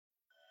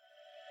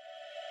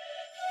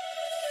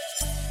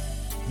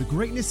The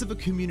greatness of a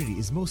community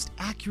is most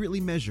accurately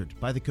measured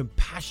by the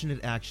compassionate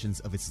actions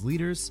of its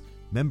leaders,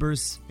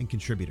 members, and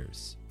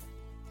contributors.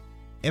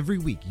 Every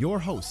week, your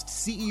host,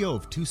 CEO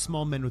of Two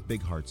Small Men with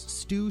Big Hearts,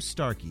 Stu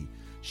Starkey,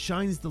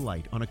 shines the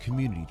light on a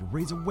community to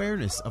raise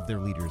awareness of their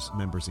leaders,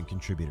 members, and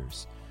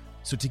contributors.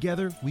 So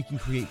together, we can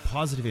create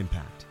positive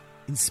impact,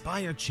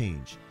 inspire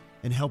change,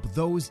 and help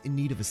those in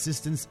need of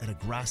assistance at a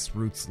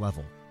grassroots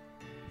level.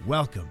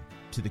 Welcome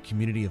to the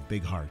community of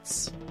Big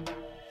Hearts.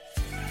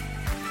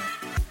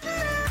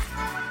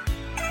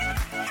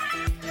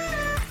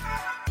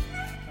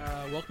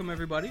 Welcome,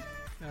 everybody.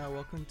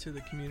 Welcome to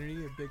the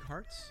community of Big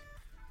Hearts.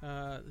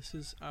 This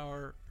is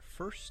our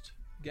first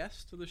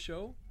guest of the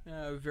show.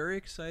 Very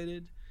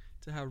excited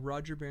to have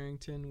Roger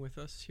Berrington with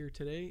us here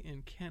today,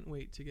 and can't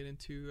wait to get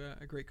into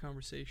a great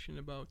conversation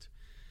about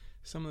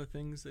some of the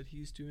things that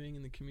he's doing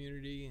in the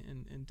community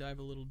and dive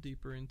a little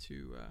deeper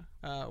into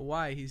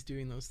why he's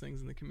doing those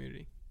things in the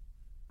community.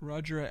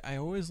 Roger, I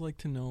always like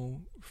to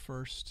know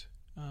first,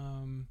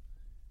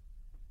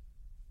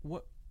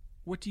 what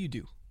do you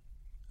do?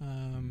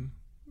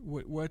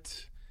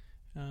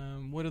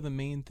 What are the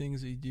main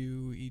things that you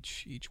do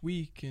each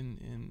week and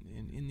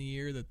in the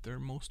year that they're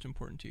most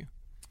important to you?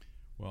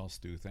 Well,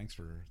 Stu, thanks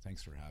for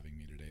having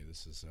me today.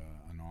 This is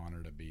an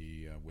honor to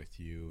be with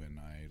you, and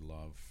I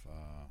love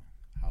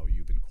how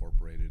you've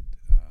incorporated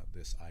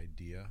this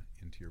idea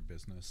into your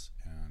business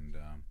and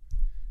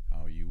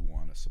how you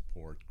want to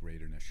support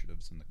great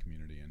initiatives in the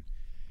community. And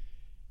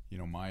you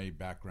know, my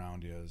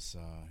background is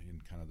in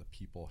kind of the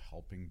people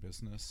helping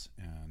business,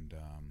 and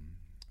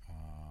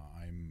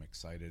I'm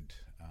excited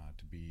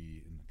to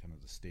be in kind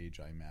of the stage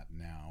I'm at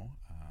now.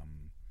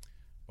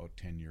 About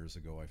 10 years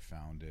ago, I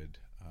founded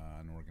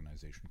an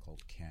organization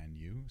called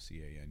CANU,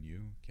 C-A-N-U,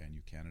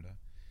 CANU Canada,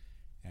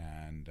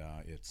 and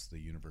it's the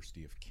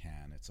University of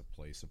Can. It's a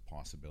place of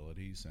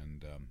possibilities,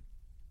 and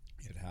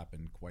it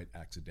happened quite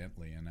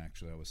accidentally, and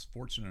actually I was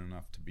fortunate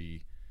enough to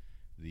be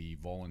the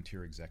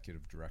volunteer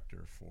executive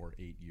director for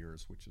 8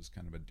 years, which is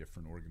kind of a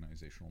different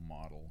organizational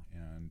model.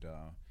 And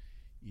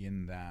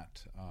in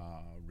that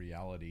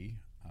reality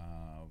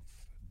of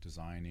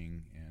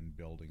designing and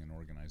building an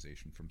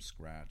organization from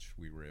scratch,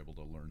 we were able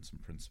to learn some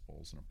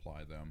principles and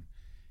apply them.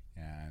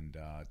 And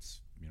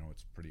it's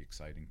pretty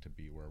exciting to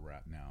be where we're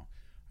at now.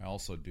 I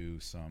also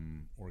do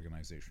some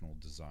organizational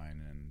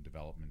design and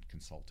development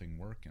consulting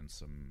work and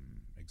some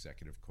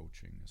executive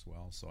coaching as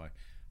well. So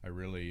I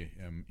really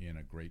am in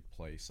a great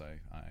place. I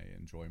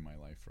enjoy my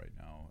life right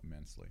now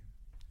immensely.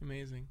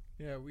 Amazing.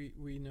 Yeah,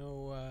 we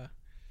know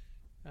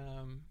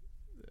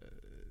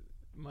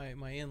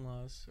my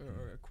in-laws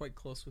are quite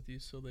close with you,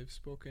 so they've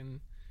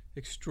spoken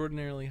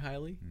extraordinarily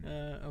highly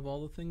of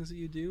all the things that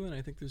you do, and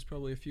I think there's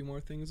probably a few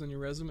more things on your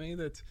resume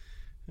that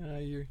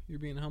you're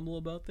being humble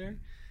about there.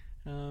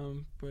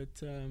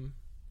 But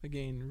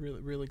again,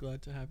 really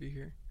glad to have you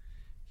here.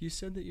 You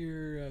said that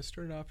you're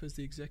started off as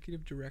the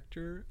executive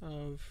director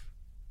of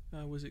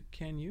was it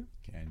CANU?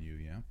 CANU,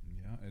 yeah.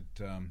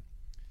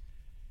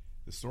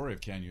 The story of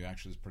CANU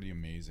actually is pretty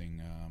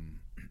amazing.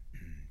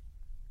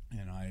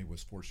 And I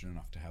was fortunate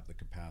enough to have the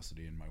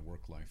capacity in my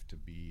work life to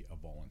be a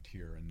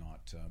volunteer and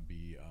not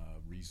be a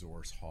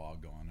resource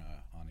hog on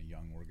a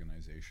young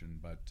organization.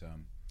 But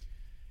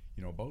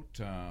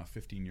about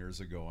 15 years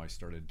ago, I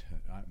started.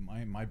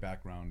 My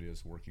background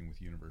is working with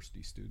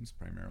university students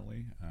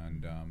primarily,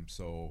 and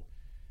so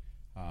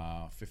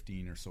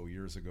 15 or so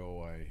years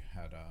ago, I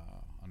had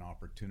an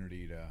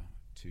opportunity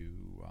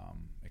to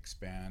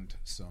expand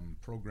some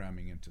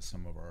programming into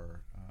some of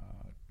our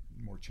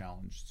more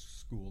challenged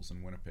schools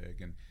in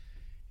Winnipeg,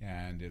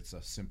 and it's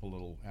a simple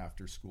little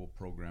after-school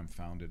program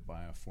founded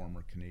by a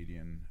former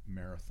Canadian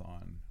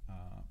marathoner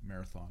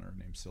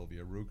named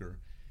Sylvia Ruger,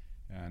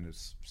 and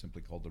it's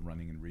simply called the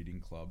Running and Reading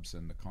Clubs.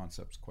 And the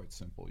concept's quite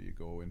simple. You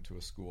go into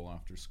a school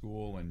after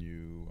school, and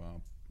you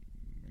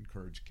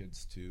encourage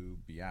kids to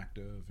be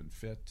active and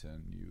fit,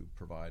 and you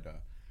provide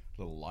a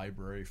little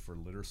library for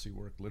literacy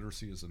work.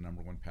 Literacy is the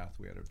number one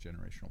pathway out of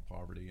generational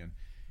poverty,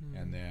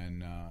 and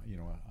then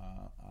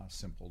a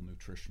simple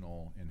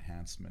nutritional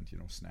enhancement,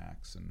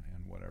 snacks and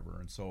whatever.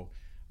 And so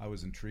I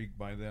was intrigued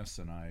by this,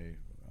 and I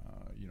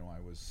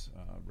was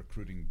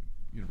recruiting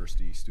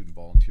university student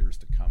volunteers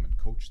to come and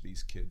coach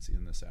these kids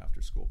in this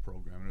after-school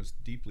program. And it was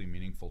deeply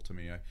meaningful to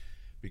me. I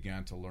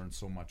began to learn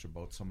so much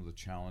about some of the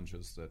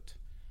challenges that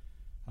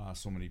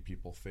so many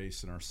people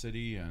face in our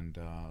city, and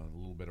a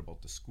little bit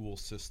about the school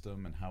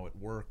system and how it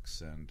works,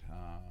 and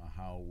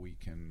how we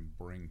can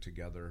bring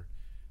together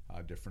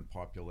different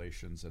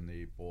populations, and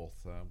they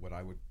both what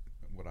I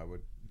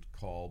would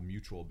call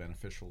mutual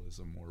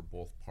beneficialism, where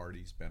both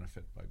parties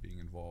benefit by being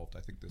involved.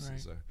 I think this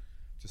is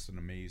just an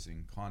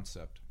amazing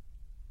concept.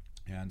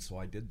 And so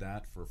I did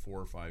that for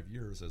 4 or 5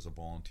 years as a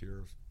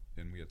volunteer,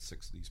 and we had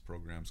 6 of these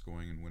programs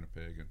going in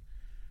Winnipeg and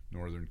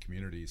northern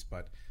communities.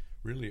 But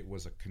really it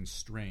was a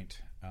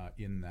constraint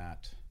in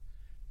that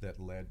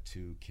led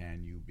to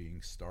CANU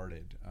being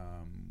started.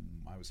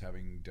 I was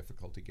having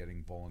difficulty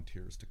getting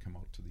volunteers to come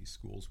out to these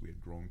schools. We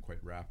had grown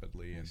quite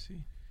rapidly,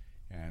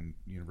 and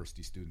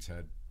university students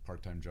had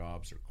part-time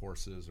jobs or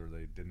courses, or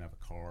they didn't have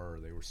a car, or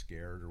they were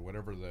scared, or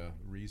whatever the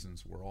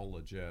reasons were, all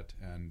legit.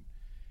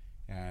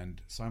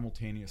 And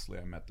simultaneously,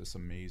 I met this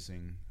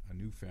amazing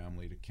new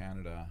family to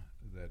Canada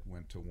that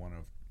went to one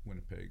of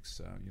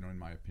Winnipeg's, in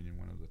my opinion,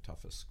 one of the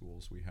toughest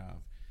schools we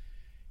have.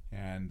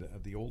 And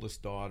the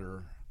oldest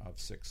daughter of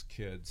 6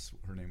 kids,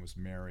 her name was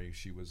Mary.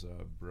 She was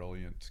a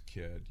brilliant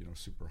kid,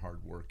 super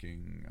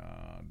hardworking,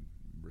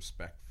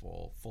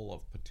 respectful, full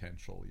of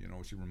potential.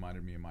 She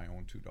reminded me of my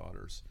own 2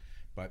 daughters,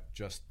 but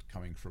just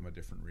coming from a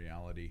different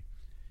reality.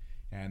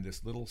 And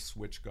this little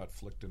switch got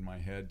flicked in my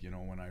head,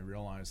 when I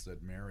realized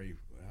that Mary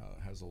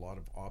has a lot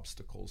of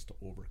obstacles to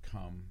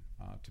overcome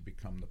to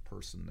become the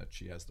person that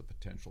she has the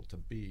potential to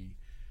be.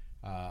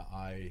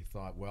 I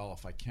thought, well,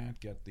 if I can't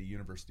get the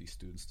university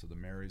students to the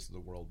Marys of the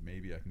world,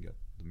 maybe I can get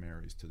the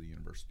Marys to the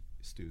university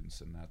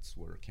students, and that's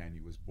where Canny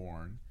was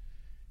born.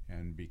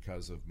 And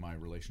because of my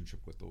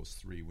relationship with those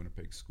 3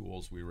 Winnipeg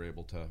schools, we were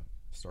able to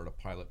start a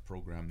pilot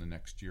program the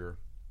next year,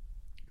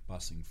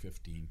 busing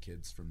 15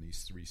 kids from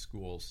these 3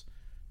 schools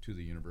to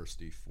the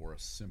university for a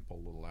simple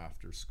little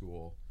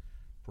after-school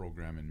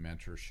program in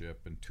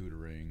mentorship and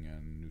tutoring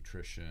and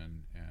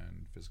nutrition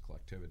and physical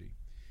activity.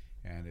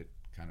 And it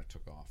kind of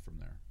took off from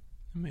there.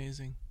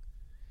 Amazing.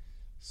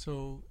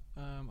 So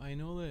I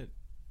know that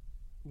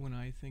when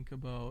I think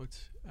about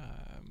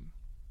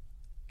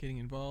getting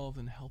involved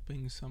and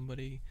helping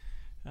somebody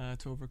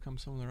to overcome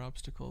some of their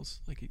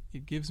obstacles, like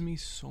it gives me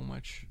so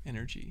much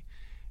energy.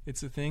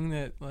 It's the thing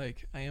that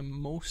I am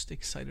most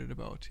excited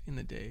about in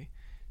the day,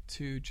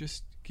 to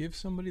just give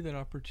somebody that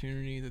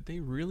opportunity that they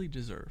really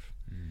deserve.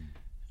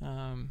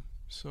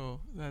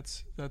 So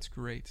that's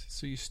great.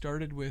 So you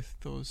started with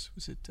those,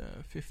 was it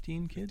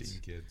 15 kids?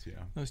 15 kids,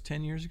 yeah. That was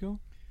 10 years ago?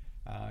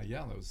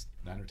 Yeah, that was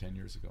 9 or 10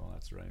 years ago,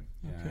 that's right.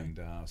 Okay. And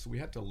so we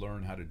had to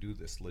learn how to do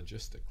this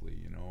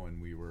logistically,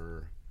 and we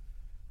were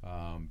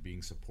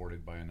being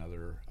supported by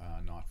another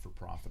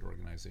not-for-profit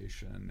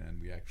organization,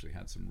 and we actually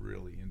had some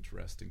really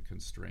interesting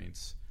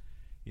constraints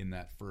in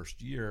that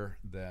first year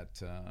that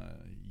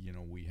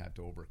we had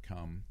to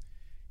overcome.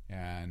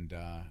 And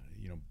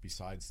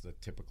besides the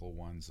typical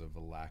ones of a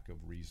lack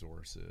of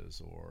resources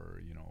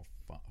or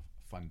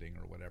funding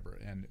or whatever,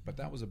 but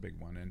that was a big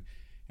one.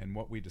 And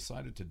what we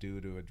decided to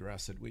do to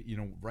address it,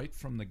 right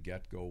from the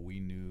get-go, we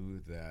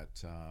knew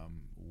that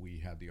we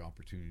had the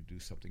opportunity to do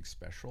something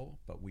special,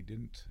 but we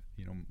didn't.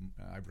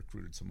 I've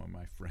recruited some of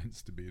my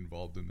friends to be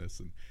involved in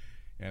this,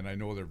 and I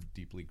know they're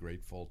deeply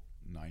grateful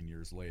 9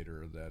 years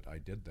later that I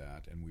did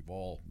that, and we've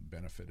all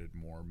benefited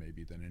more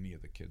maybe than any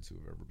of the kids who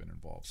have ever been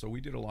involved. So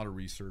we did a lot of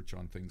research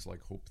on things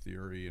like hope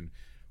theory and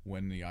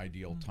when the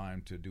ideal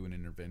time to do an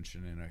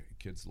intervention in a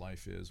kid's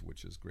life is,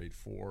 which is grade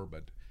 4,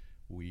 but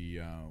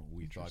we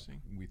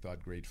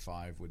thought grade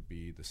 5 would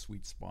be the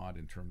sweet spot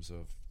in terms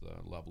of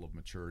the level of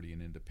maturity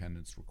and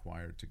independence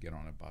required to get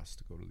on a bus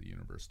to go to the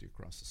university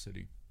across the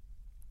city.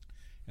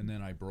 And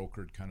then I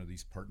brokered kind of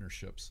these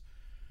partnerships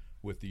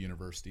with the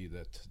university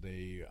that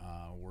they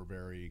were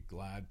very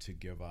glad to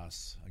give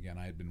us. Again,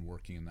 I had been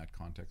working in that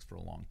context for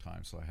a long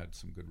time, so I had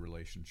some good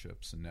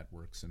relationships and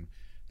networks, and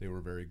they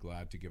were very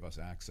glad to give us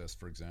access,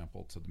 for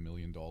example, to the $1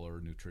 Million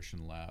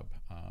Nutrition Lab,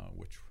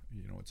 which,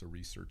 it's a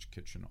research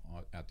kitchen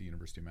at the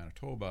University of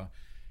Manitoba,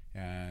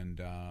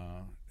 and,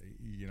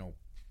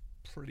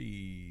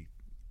 pretty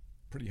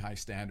high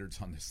standards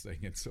on this thing.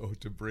 And so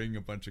to bring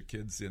a bunch of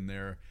kids in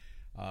there,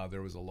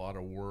 there was a lot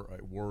of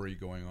worry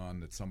going on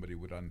that somebody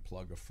would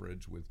unplug a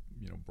fridge with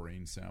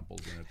brain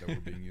samples in it that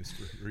were being used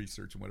for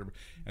research and whatever.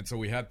 And so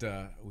we had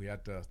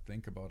to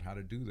think about how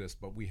to do this,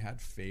 but we had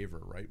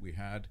favor, right? We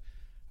had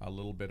a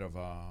little bit of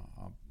a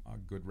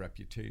good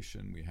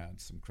reputation, we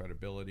had some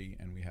credibility,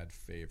 and we had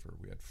favor,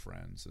 we had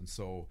friends. And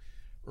so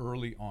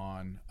early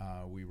on,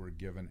 we were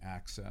given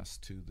access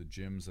to the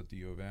gyms at the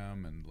U of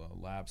M and the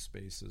lab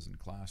spaces and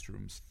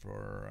classrooms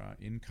for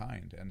in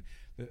kind. And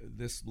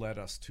this led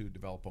us to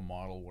develop a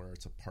model where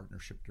it's a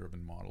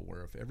partnership-driven model,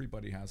 where if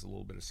everybody has a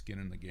little bit of skin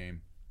in the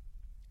game,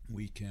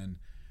 we can,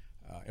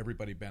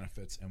 everybody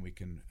benefits, and we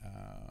can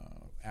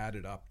add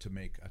it up to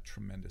make a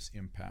tremendous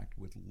impact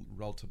with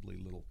relatively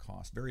little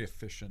cost. Very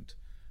efficient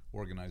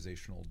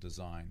organizational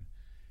design.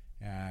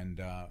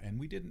 And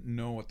we didn't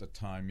know at the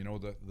time,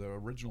 the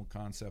original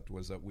concept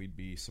was that we'd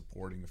be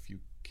supporting a few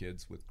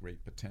kids with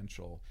great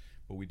potential,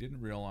 but we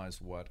didn't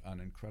realize what an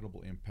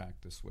incredible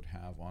impact this would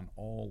have on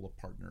all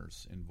the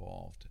partners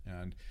involved.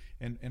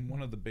 And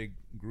one of the big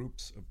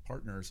groups of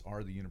partners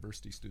are the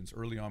university students.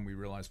 Early on, we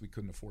realized we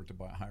couldn't afford to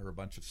hire a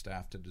bunch of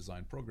staff to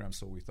design programs,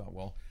 so we thought,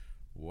 well,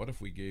 what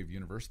if we gave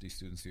university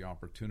students the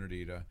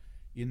opportunity to,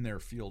 in their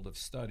field of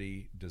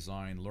study,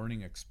 design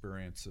learning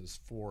experiences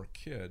for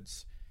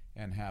kids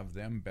and have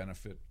them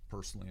benefit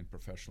personally and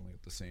professionally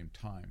at the same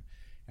time.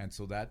 And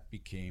so that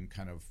became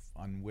kind of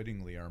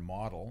unwittingly our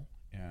model.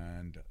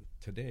 And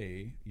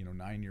today,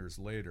 9 years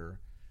later,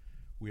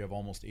 we have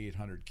almost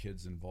 800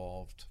 kids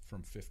involved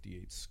from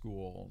 58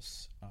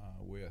 schools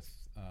with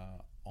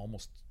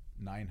almost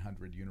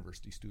 900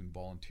 university student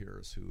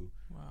volunteers who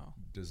Wow.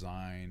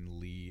 design,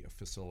 lead,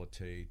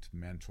 facilitate,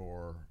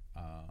 mentor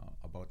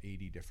about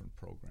 80 different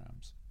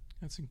programs.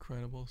 That's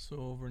incredible. So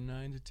over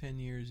 9 to 10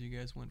 years, you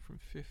guys went from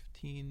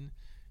 15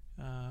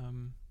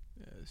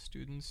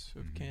 students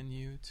of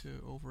CanU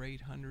to over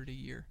 800 a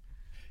year.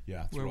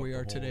 Yeah, where we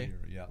are today.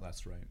 Year. Yeah,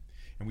 that's right.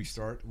 And we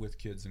start with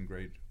kids in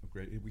grade.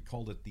 We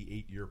called it the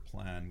 8-year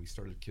plan. We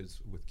started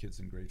with kids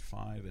in grade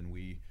 5, and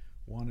we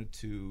wanted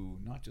to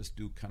not just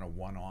do kind of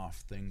one-off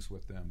things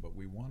with them, but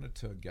we wanted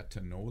to get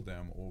to know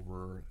them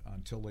over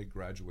until they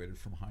graduated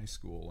from high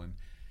school,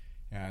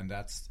 and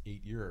that's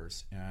 8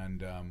 years.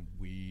 And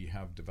we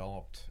have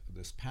developed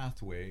this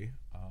pathway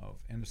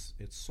and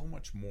it's so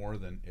much more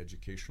than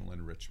educational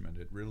enrichment.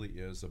 It really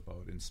is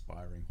about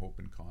inspiring hope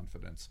and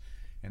confidence,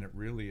 and it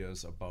really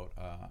is about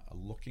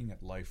looking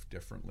at life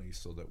differently,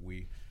 so that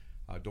we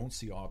don't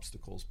see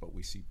obstacles, but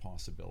we see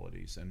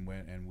possibilities. And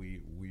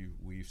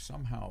we've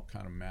somehow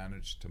kind of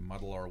managed to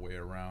muddle our way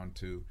around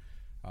to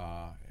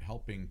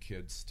helping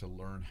kids to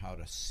learn how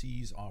to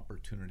seize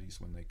opportunities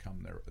when they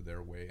come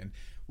their way. And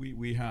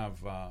we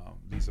have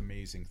these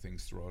amazing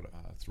things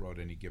throughout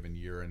any given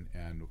year,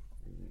 and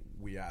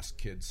we ask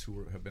kids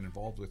who have been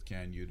involved with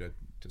CanU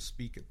to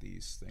speak at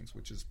these things,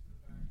 which is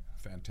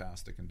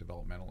fantastic and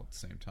developmental at the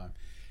same time.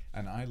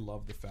 And I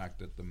love the fact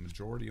that the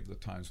majority of the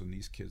times when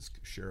these kids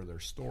share their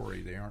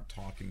story, they aren't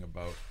talking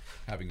about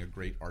having a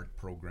great art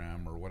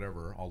program or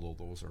whatever, although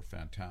those are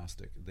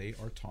fantastic. They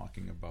are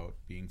talking about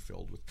being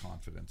filled with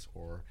confidence,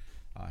 or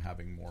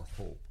having more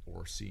hope,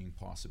 or seeing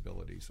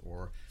possibilities,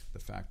 or the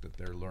fact that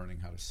they're learning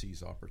how to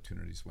seize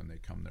opportunities when they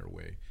come their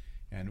way.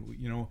 And,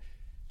 you know,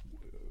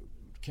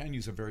 CanU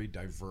is a very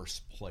diverse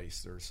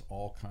place. There's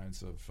all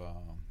kinds of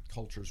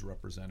cultures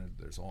represented.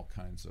 There's all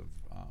kinds of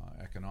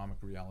economic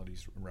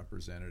realities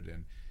represented,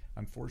 and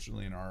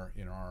unfortunately, in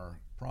our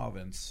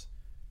province,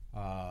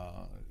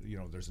 you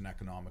know, there's an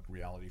economic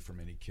reality for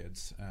many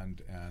kids,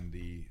 and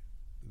the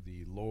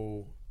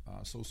low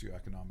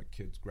socioeconomic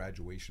kids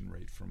graduation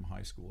rate from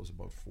high school is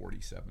about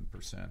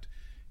 47%,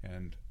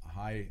 and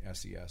high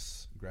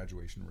SES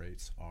graduation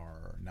rates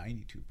are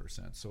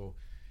 92%. So,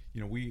 you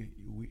know, we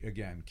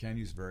again,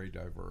 CanU is very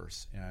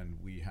diverse, and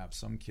we have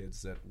some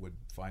kids that would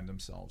find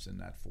themselves in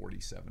that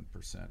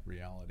 47%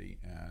 reality,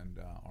 and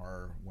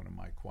one of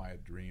my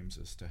quiet dreams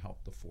is to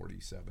help the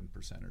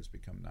 47%ers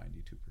become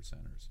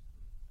 92%ers.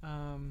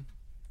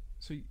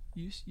 So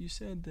you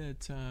said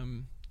that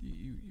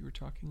you were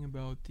talking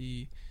about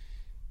the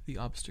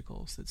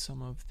obstacles that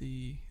some of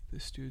the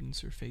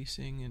students are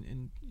facing,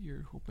 and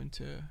you're hoping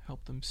to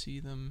help them see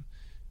them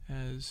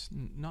as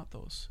not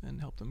those, and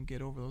help them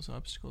get over those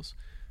obstacles.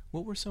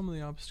 What were some of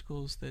the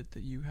obstacles that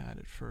you had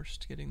at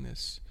first getting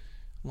this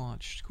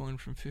launched, going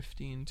from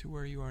 15 to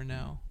where you are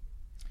now?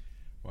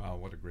 Wow,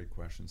 what a great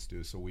question,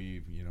 Stu. So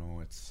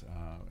it's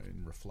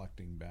in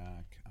reflecting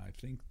back, I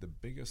think the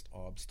biggest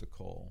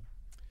obstacle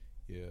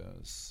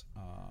is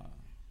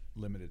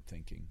limited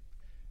thinking.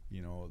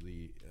 You know,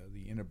 the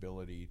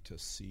inability to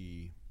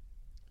see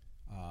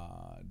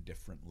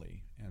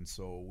differently, and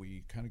so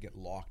we kind of get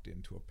locked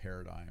into a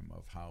paradigm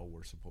of how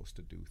we're supposed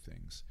to do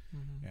things,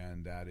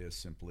 and that is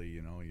simply,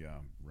 you know, you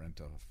rent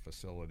a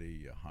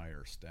facility, you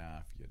hire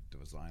staff, you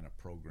design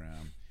a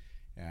program,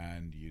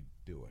 and you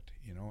do it,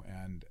 you know,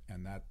 and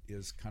that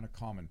is kind of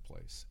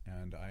commonplace.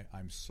 And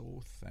I'm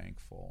so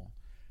thankful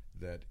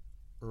that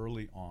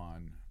early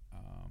on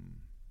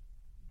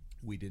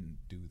we didn't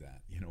do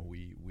that. You know,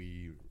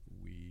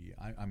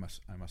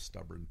 I'm a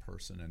stubborn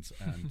person,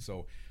 and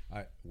so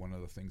one of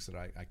the things that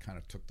I kind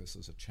of took this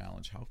as a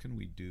challenge. How can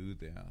we do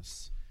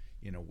this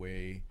in a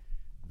way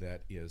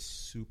that is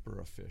super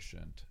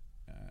efficient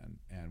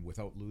and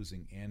without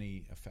losing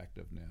any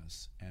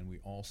effectiveness, and we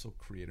also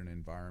create an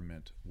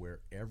environment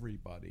where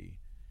everybody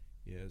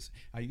is.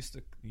 I used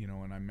to, you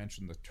know, and I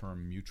mentioned the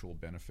term mutual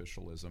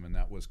beneficialism, and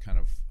that was kind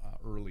of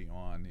early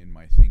on in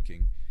my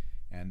thinking.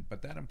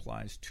 But that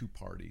implies two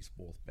parties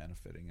both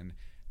benefiting. And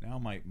now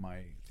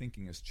my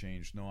thinking has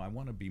changed. No, I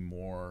want to be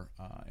more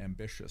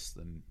ambitious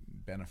than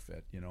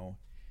benefit, you know,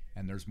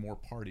 and there's more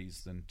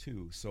parties than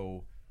two.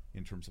 So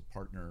in terms of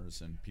partners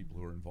and people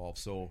who are involved.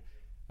 So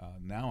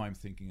now I'm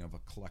thinking of a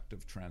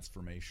collective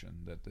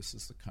transformation, that this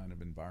is the kind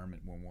of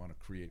environment we want to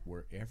create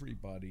where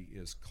everybody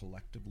is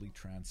collectively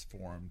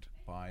transformed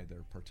by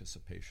their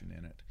participation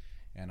in it.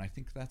 And I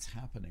think that's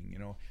happening. You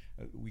know,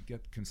 we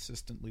get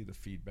consistently the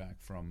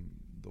feedback from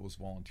those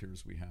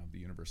volunteers we have, the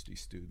university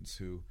students,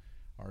 who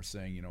are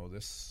saying, you know,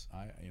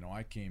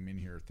 I came in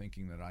here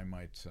thinking that I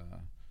might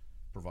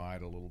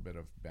provide a little bit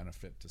of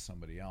benefit to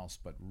somebody else,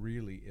 but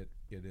really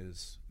it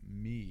is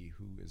me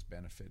who is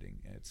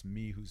benefiting. It's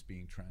me who's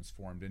being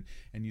transformed.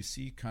 And you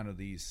see kind of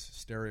these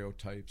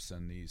stereotypes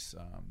and these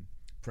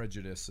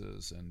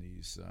prejudices and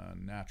these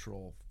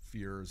natural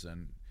fears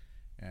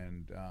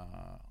and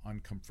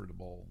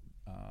uncomfortable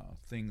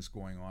things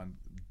going on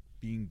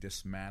being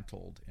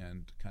dismantled,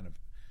 and kind of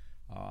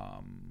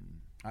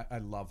I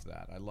love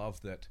that. I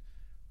love that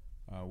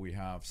We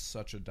have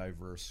such a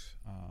diverse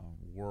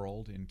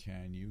world in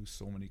CanU,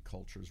 so many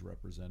cultures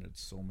represented,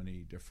 so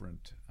many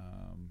different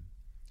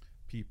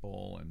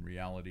people and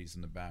realities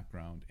in the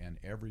background, and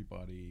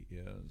everybody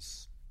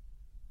is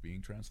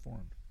being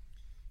transformed.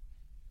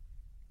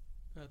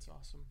 That's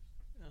awesome,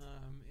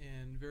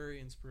 and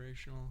very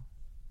inspirational.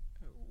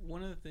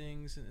 One of the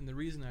things, and the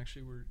reason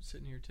actually we're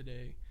sitting here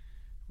today,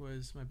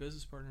 was my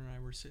business partner and I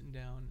were sitting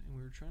down and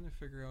we were trying to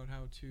figure out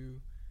how to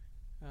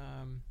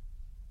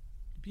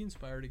be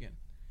inspired again.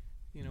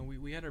 You know,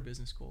 we had our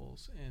business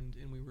goals and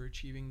we were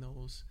achieving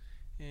those,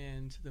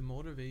 and the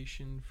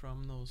motivation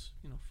from those,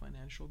 you know,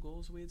 financial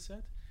goals we had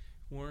set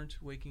weren't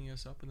waking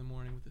us up in the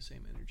morning with the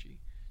same energy.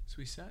 So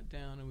we sat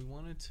down and we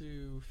wanted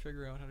to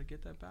figure out how to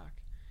get that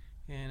back.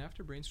 And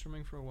after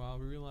brainstorming for a while,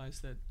 we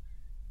realized that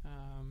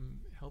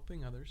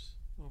helping others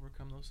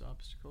overcome those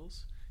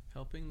obstacles,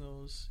 helping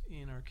those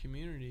in our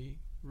community,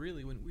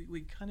 really, when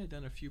we kind of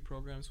done a few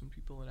programs when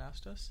people had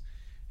asked us,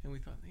 and we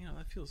thought, you know,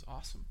 that feels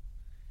awesome.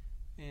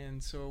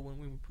 And so when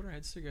we put our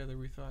heads together,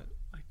 we thought,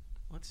 like,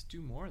 let's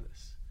do more of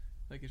this.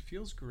 Like, it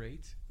feels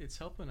great. It's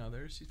helping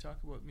others. You talk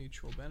about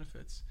mutual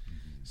benefits.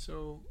 Mm-hmm.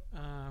 So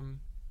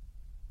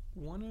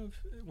one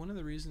of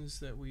the reasons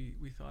that we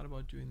thought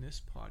about doing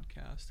this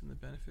podcast and the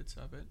benefits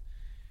of it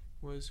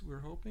was we're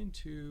hoping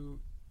to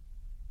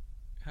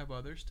have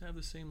others to have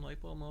the same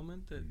light bulb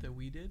moment that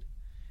we did.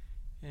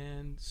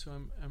 And so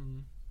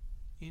I'm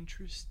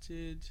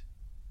interested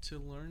to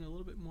learn a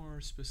little bit more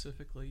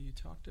specifically. You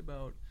talked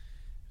about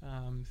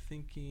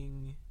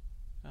thinking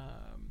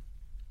a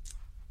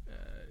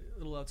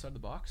little outside the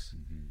box,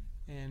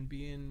 and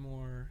being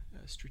more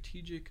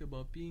strategic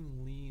about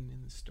being lean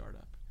in the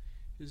startup.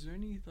 Is there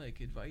any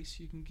advice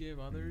you can give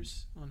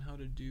others on how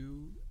to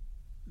do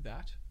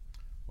that?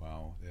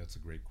 Wow, that's a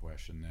great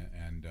question.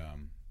 And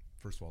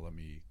first of all, let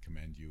me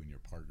commend you and your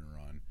partner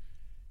on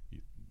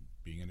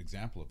being an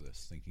example of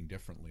this, thinking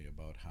differently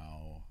about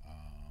how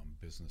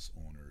business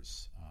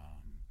owners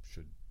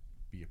should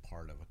be a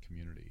part of a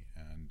community.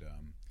 And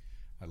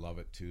I love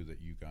it too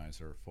that you guys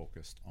are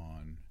focused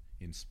on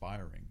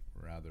inspiring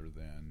rather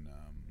than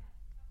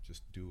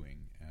just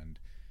doing. And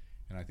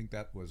I think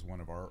that was one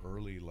of our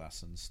early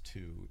lessons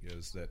too,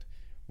 is that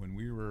when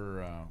we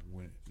were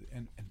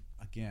and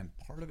again,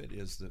 part of it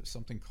is that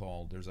something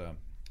called, there's a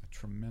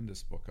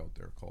tremendous book out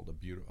there called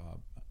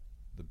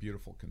The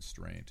Beautiful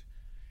Constraint,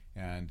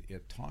 and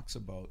it talks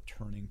about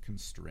turning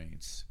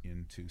constraints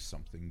into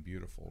something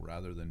beautiful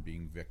rather than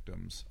being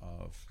victims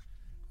of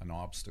an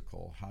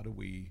obstacle. How do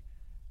we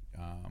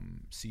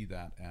see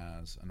that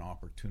as an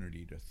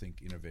opportunity to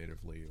think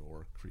innovatively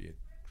or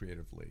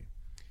creatively?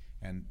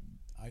 And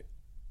I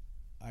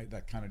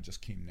that kind of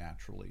just came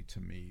naturally to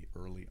me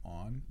early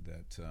on,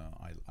 that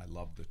I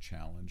love the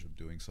challenge of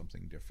doing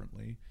something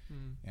differently.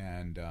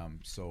 And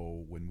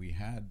so when we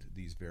had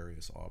these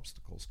various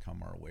obstacles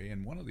come our way,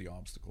 and one of the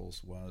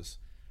obstacles was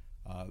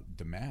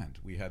demand.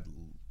 We had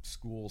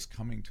schools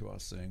coming to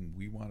us saying,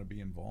 we want to be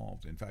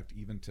involved. In fact,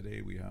 even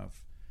today we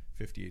have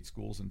 58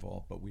 schools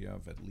involved, but we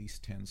have at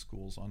least 10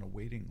 schools on a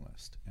waiting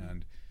list.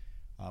 And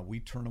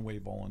we turn away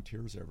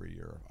volunteers every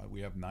year.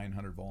 We have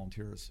 900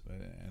 volunteers,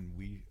 and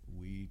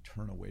we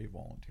turn away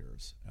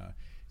volunteers.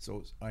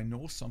 So I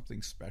know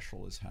something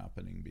special is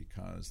happening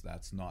because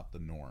that's not the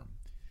norm.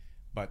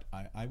 But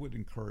I would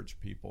encourage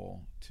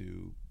people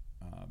to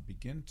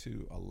begin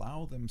to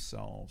allow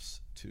themselves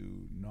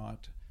to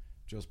not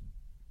just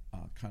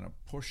kind of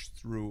push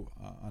through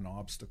an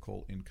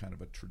obstacle in kind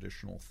of a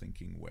traditional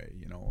thinking way.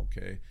 You know,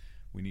 okay,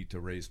 we need to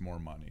raise more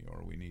money,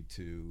 or we need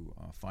to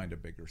find a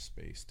bigger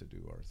space to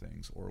do our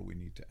things, or we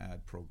need to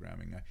add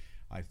programming.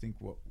 I think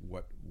what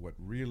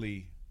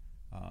really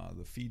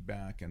the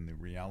feedback and the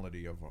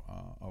reality of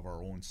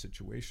our own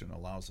situation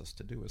allows us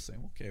to do is say,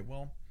 okay,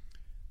 well,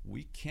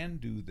 we can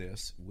do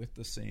this with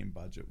the same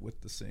budget,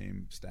 with the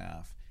same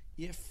staff,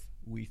 if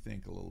we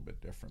think a little bit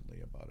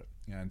differently about it.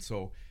 And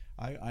so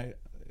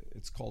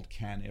it's called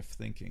can-if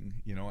thinking.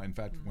 You know, in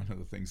fact, one of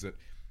the things that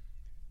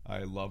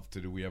I love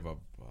to do, we have a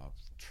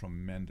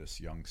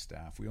tremendous young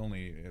staff. We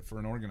only, for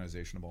an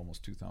organization of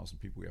almost 2,000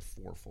 people, we have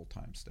 4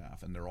 full-time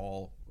staff, and they're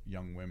all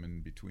young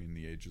women between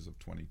the ages of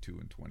 22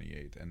 and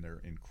 28, and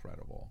they're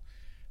incredible.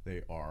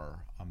 They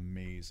are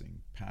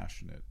amazing,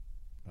 passionate,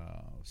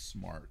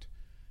 smart,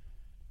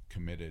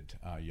 committed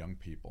young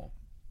people.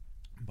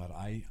 But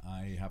I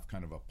have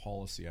kind of a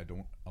policy. I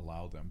don't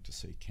allow them to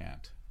say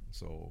can't.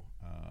 So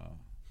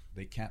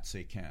they can't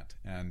say can't.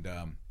 And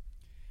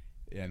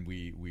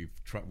we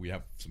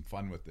have some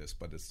fun with this,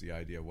 but it's the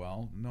idea,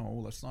 well,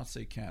 no, let's not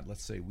say can't.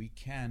 Let's say we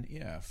can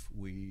if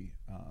we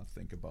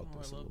think about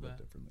this a little bit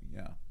differently.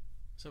 Yeah. I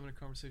was having a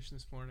conversation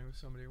this morning with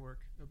somebody at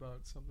work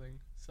about something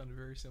that sounded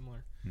very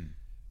similar.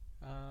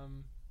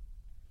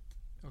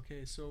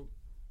 Okay, so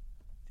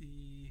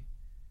the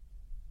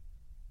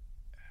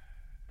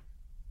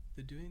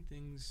doing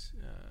things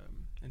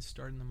and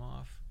starting them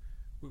off,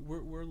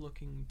 we're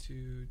looking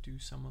to do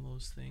some of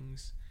those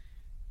things.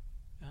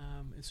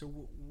 And so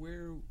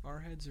where our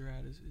heads are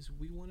at is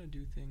we want to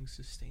do things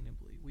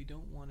sustainably. We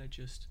don't want to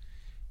just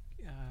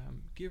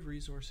give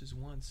resources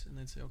once and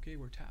then say, okay,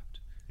 we're tapped.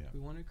 Yeah. We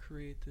want to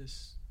create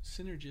this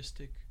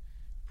synergistic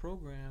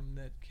program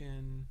that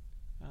can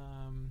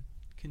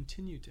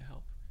continue to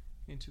help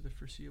into the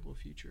foreseeable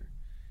future.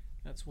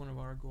 That's one of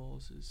our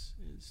goals, is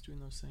doing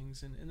those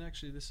things. And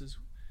actually, this is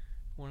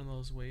one of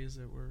those ways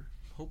that we're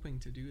hoping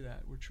to do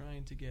that. We're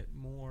trying to get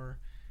more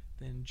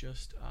than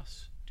just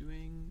us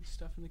doing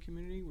stuff in the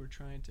community. We're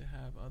trying to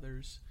have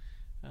others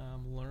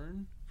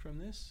learn from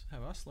this,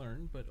 have us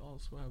learn, but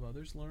also have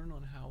others learn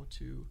on how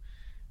to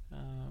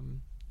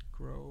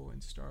grow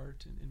and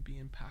start and be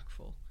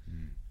impactful.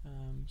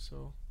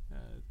 So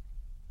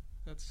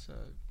that's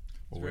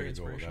well, very way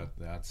to go. inspirational.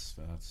 That's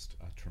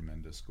a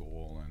tremendous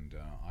goal, and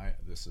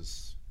this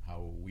is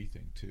how we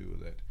think too,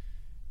 that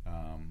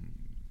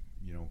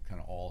kind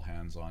of all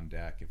hands on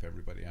deck. If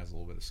everybody has a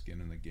little bit of skin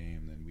in the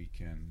game, then we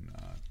can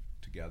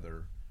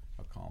together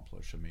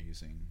accomplish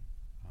amazing,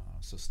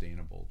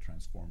 sustainable,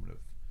 transformative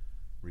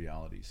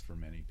realities for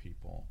many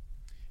people.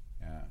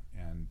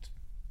 And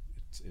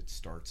it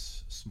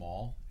starts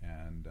small,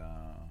 and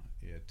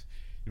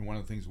one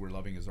of the things we're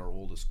loving is our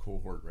oldest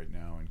cohort right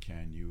now in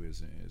CanU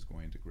is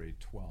going to grade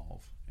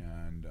 12,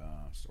 and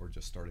or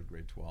just started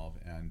grade 12,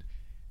 and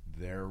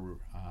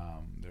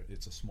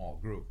it's a small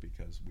group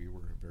because we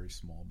were very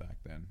small back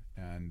then,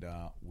 and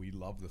we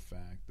love the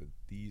fact that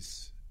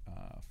these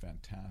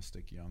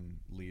fantastic young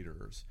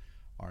leaders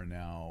are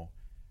now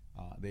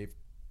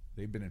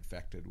they've been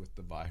infected with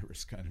the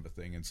virus, kind of a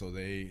thing, and so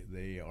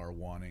they are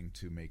wanting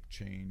to make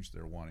change.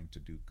 They're wanting to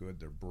do good.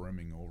 They're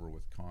brimming over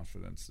with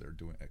confidence. They're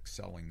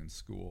excelling in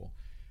school.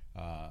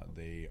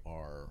 They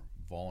are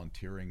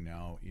volunteering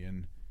now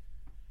in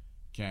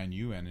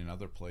CanU and in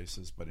other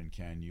places, but in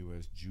CanU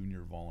as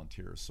junior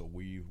volunteers. So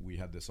we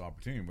had this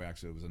opportunity.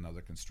 It was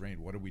another constraint.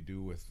 What do we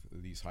do with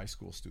these high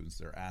school students?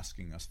 They're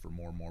asking us for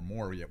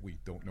more, yet we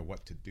don't know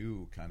what to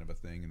do, kind of a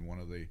thing. And one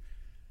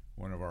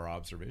of our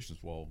observations,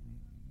 well,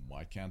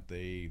 why can't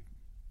they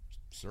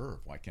serve?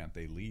 Why can't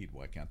they lead?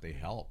 Why can't they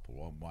help?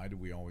 Well, why do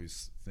we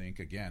always think,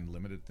 again,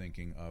 limited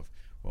thinking of,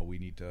 well, we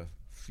need to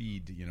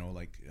feed,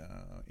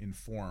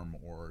 inform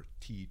or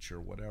teach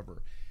or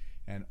whatever.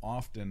 And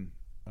often,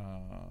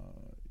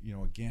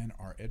 again,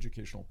 our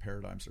educational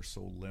paradigms are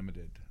so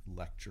limited,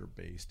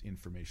 lecture-based,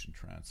 information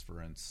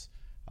transference,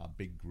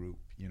 big group,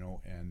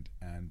 and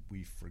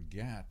we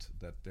forget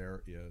that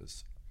there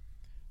is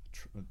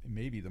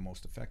maybe the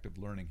most effective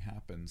learning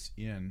happens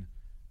in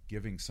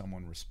giving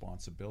someone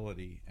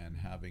responsibility and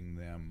having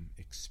them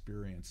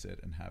experience it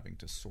and having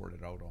to sort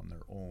it out on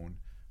their own,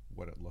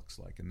 what it looks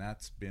like. And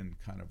that's been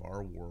kind of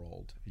our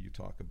world. You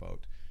talk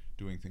about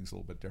doing things a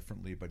little bit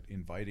differently, but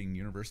inviting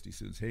university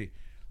students, hey,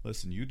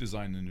 listen, you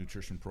design the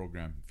nutrition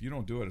program. If you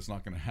don't do it, it's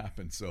not going to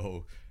happen.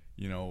 So,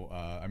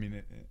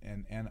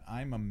 and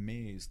I'm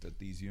amazed at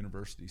these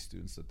university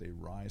students, that they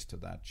rise to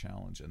that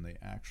challenge and they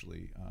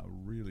actually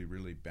really,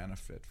 really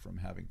benefit from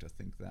having to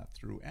think that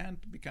through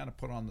and to be kind of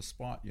put on the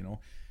spot.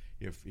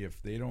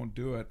 If they don't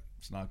do it,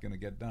 it's not going to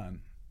get done.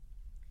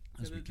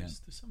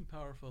 There's something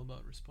powerful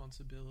about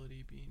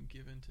responsibility being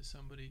given to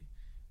somebody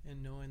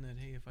and knowing that,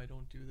 hey, if I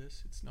don't do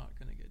this, it's not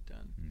going to get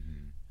done.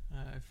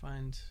 I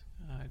find,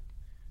 I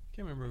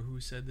can't remember who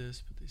said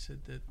this, but they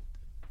said that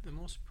the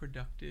most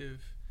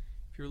productive,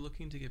 if you're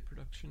looking to get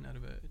production out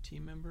of a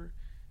team member,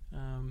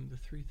 the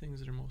three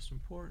things that are most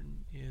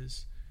important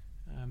is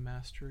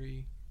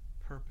mastery,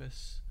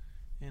 purpose,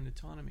 and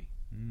autonomy.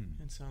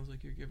 It sounds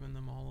like you're giving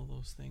them all of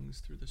those things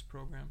through this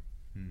program.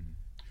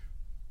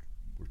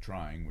 We're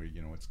trying.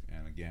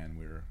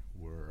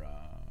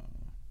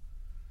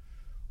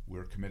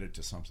 We're committed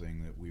to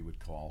something that we would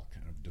call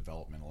kind of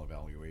developmental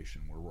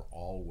evaluation, where we're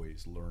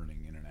always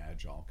learning in an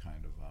agile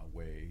kind of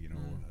way.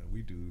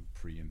 We do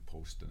pre and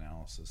post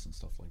analysis and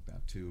stuff like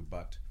that too.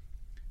 But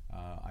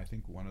I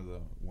think one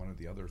of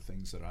the other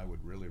things that I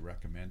would really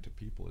recommend to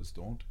people is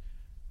don't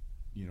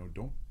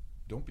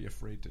be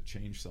afraid to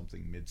change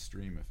something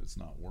midstream if it's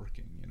not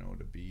working.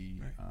 To be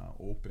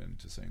open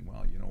to saying,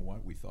 well, you know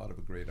what, we thought of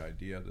a great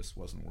idea. This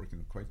wasn't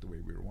working quite the way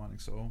we were wanting.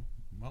 So,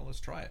 well, let's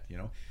try it.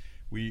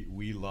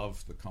 We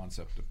love the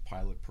concept of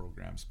pilot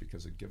programs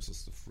because it gives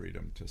us the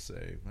freedom to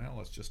say, well,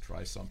 let's just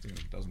try something. If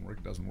it doesn't work,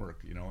 it doesn't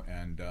work,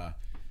 and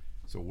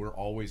so we're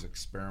always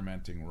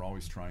experimenting. We're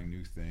always trying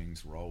new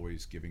things. We're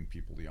always giving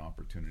people the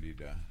opportunity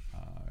to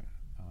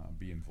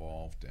be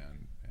involved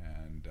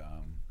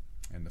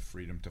and the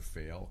freedom to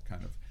fail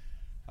kind of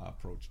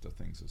approach to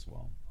things as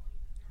well.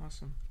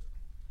 Awesome.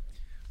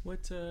 I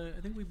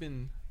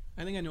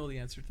think I know the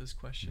answer to this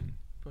question,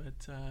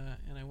 but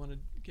and I want to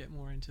get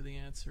more into the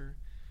answer.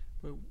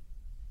 But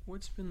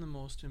what's been the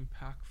most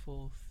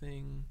impactful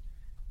thing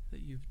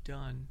that you've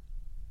done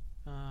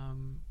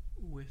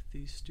with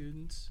these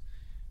students?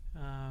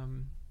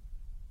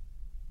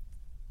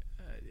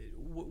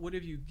 What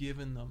have you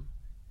given them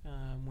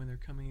when they're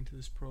coming into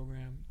this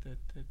program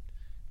that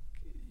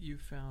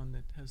you've found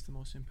that has the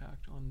most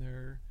impact on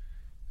their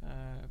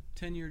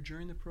tenure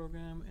during the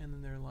program and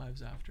then their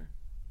lives after?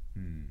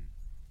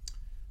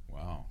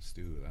 Wow,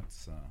 Stu,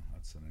 that's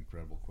an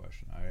incredible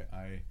question.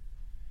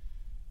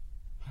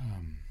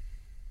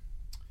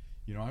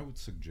 I would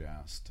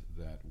suggest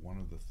that one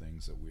of the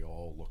things that we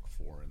all look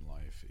for in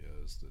life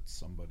is that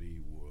somebody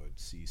would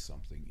see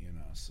something in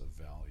us of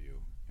value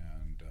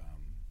and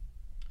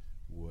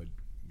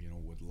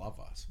would love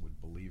us, would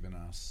believe in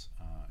us,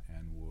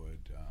 and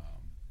would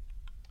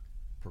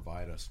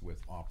provide us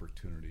with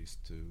opportunities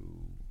to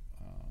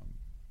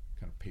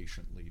kind of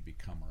patiently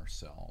become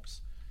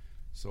ourselves.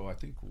 So I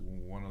think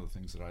one of the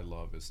things that I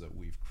love is that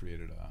we've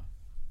created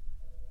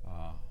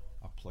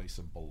a place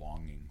of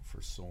belonging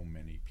for so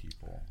many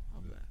people.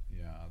 Love that.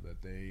 Yeah,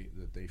 that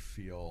they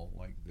feel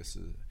like this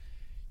is,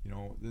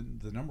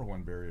 the number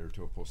one barrier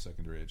to a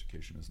post-secondary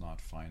education is not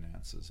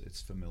finances,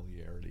 it's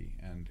familiarity.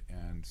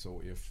 And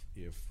so if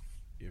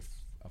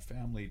a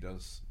family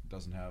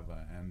doesn't have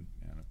and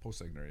a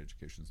post-secondary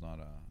education is not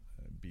a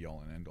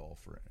be-all and end-all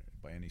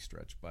by any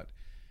stretch, but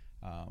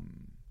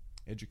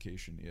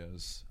education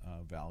is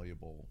a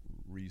valuable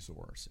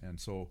resource. And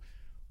so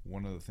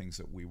one of the things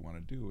that we want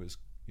to do is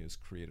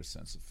create a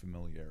sense of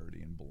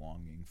familiarity and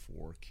belonging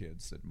for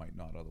kids that might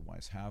not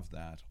otherwise have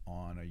that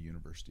on a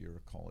university or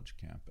a college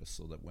campus,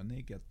 so that when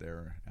they get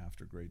there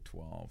after grade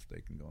 12, they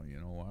can go, you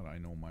know what, I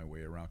know my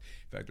way around.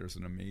 In fact, there's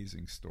an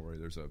amazing story.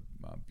 There's a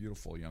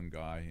beautiful young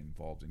guy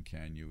involved in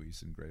CanU.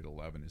 He's in grade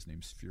 11. His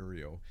name's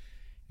Furio.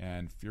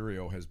 And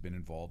Furio has been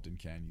involved in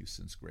CanU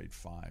since grade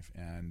 5.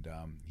 And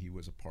he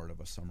was a part of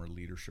a summer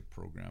leadership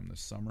program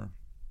this summer.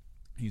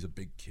 He's a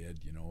big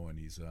kid, and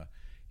he's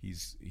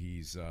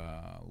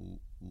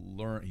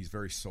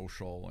very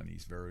social, and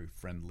he's very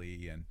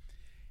friendly,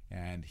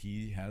 and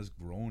he has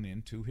grown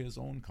into his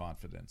own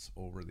confidence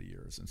over the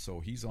years. And so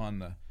he's on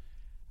the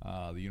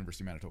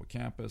University of Manitoba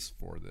campus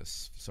for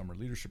this summer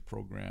leadership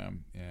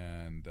program,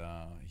 and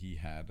he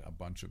had a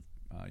bunch of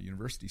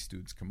university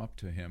students come up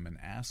to him and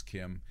ask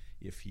him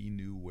if he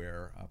knew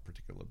where a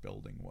particular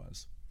building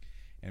was.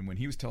 And when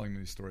he was telling me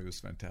the story, it was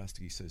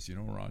fantastic. He says,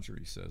 Roger,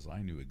 he says,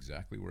 I knew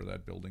exactly where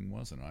that building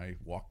was, and I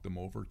walked them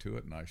over to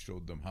it, and I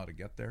showed them how to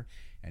get there.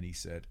 And he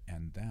said,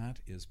 and that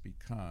is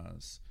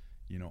because,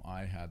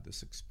 I had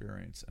this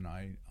experience, and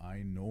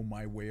I know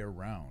my way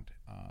around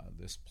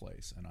this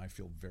place, and I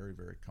feel very,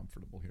 very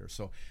comfortable here.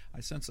 So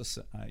I sense,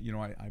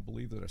 I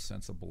believe that a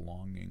sense of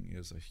belonging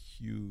is a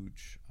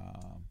huge...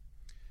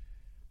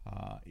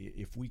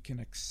 if we can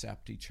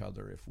accept each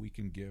other, if we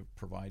can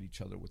provide each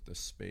other with the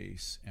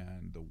space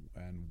and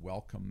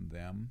welcome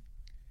them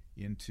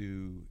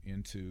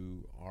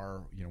into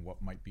our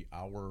what might be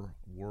our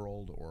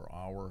world or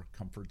our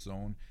comfort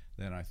zone,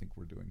 then I think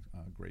we're doing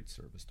great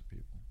service to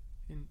people.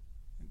 And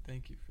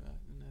thank you for that.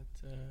 And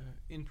that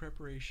in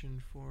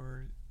preparation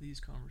for these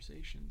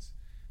conversations,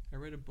 I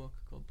read a book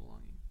called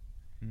Belonging,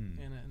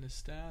 and a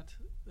stat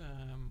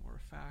or a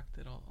fact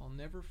that I'll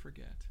never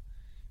forget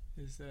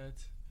is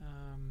that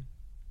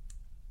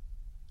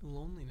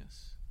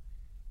loneliness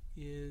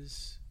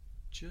is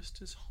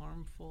just as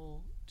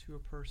harmful to a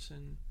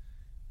person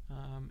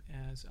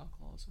as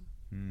alcoholism.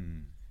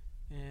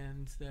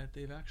 And that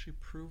they've actually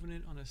proven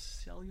it on a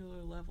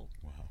cellular level.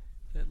 Wow.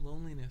 That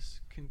loneliness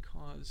can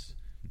cause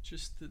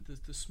just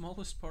the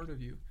smallest part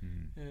of you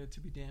to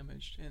be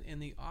damaged.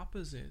 And the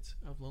opposite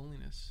of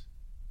loneliness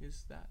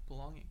is that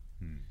belonging.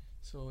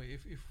 So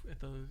if at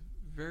the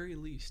very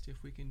least,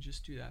 if we can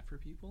just do that for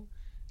people,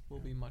 we'll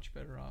be much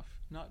better off,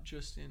 not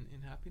just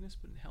in happiness,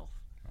 but in health.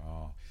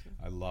 Oh,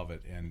 I love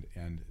it.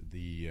 And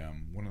the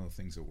one of the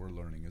things that we're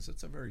learning is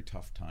it's a very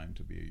tough time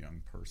to be a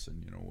young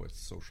person, with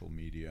social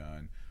media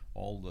and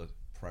all the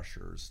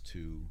pressures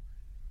to,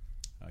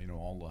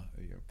 all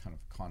the kind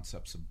of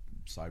concepts of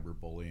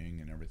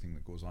cyberbullying and everything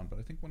that goes on. But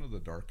I think one of the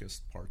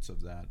darkest parts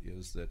of that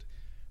is that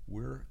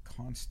we're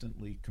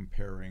constantly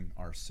comparing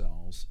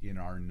ourselves in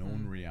our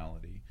known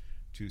reality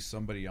to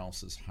somebody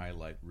else's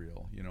highlight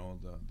reel,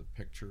 the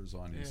pictures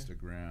on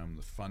Instagram,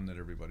 the fun that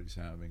everybody's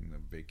having, the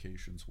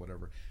vacations,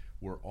 whatever.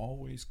 We're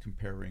always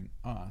comparing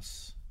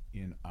us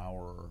in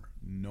our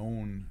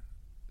known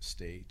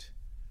state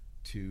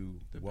to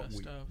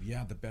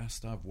the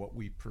best of what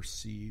we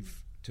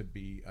perceive to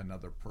be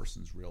another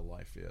person's real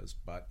life is,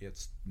 but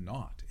it's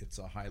not. It's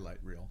a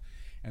highlight reel.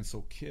 And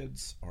so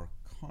kids are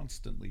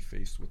constantly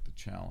faced with the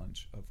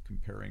challenge of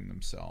comparing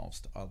themselves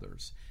to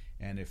others.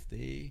 And if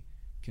they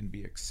can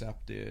be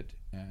accepted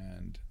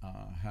and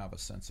have a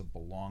sense of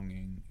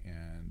belonging,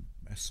 and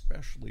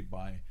especially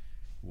by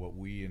what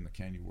we in the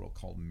CanU world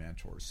call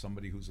mentors,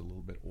 somebody who's a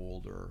little bit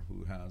older,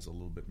 who has a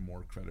little bit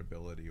more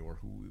credibility, or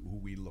who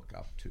we look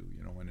up to,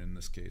 and in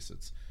this case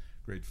it's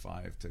grade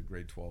 5 to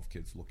grade 12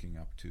 kids looking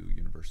up to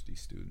university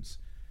students.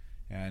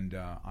 And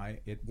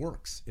it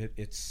works.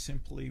 It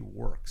simply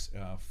works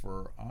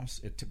for us.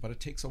 But it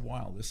takes a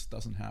while. This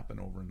doesn't happen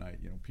overnight.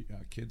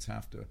 Kids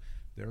have to.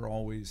 They're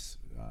always.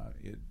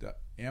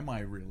 Am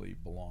I really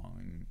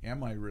belonging?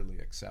 Am I really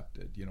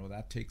accepted?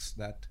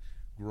 That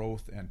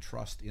growth and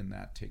trust in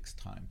that takes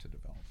time to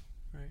develop.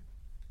 Right.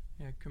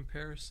 Yeah.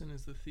 Comparison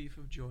is the thief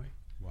of joy.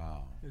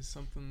 Wow. Is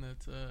something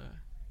that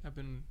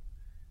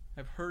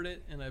I've heard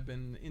it, and I've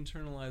been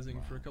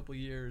internalizing for a couple of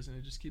years, and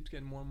it just keeps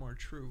getting more and more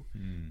true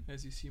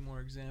as you see more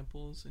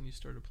examples and you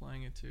start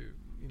applying it to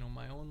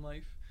my own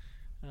life.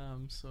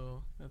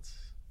 So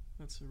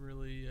that's a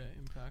really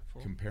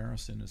impactful.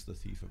 Comparison is the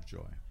thief of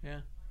joy.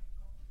 Yeah,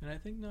 and I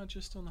think not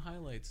just on the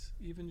highlights,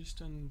 even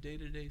just on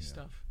day-to-day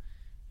stuff.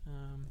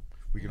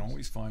 We can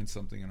always find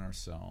something in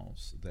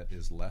ourselves that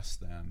is less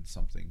than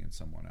something in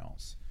someone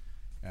else,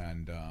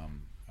 and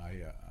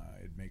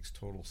it makes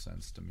total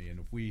sense to me. And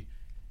if we,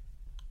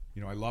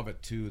 I love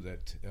it too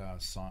that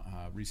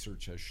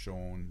research has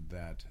shown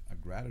that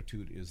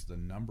gratitude is the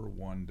number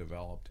one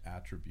developed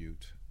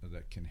attribute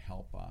that can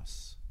help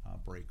us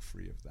break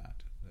free of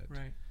that.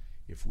 Right.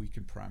 If we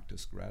can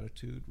practice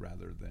gratitude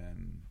rather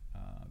than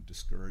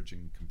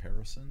discouraging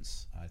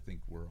comparisons, I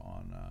think we're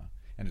on.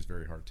 And it's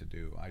very hard to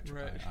do. I'm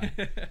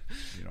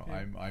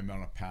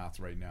on a path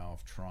right now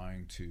of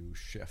trying to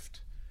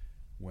shift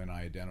when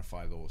I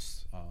identify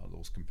those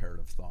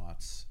comparative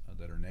thoughts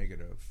that are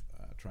negative,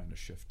 trying to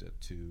shift it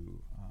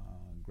to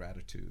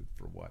gratitude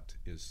for what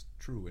is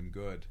true and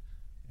good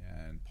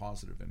and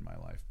positive in my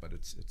life. But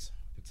it's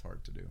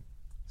hard to do.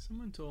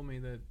 Someone told me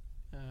that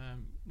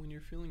when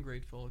you're feeling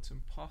grateful, it's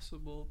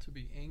impossible to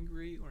be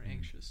angry or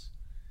anxious.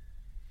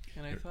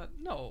 And I thought,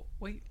 no,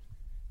 wait,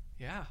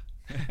 yeah.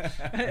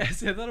 I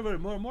thought about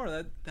it more and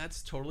more.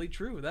 That's totally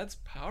true. That's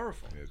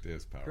powerful. It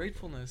is powerful.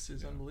 Gratefulness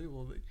is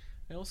unbelievable.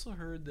 I also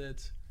heard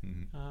that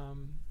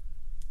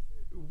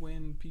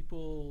when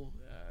people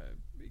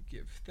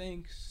give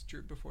thanks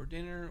before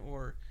dinner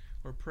or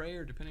pray,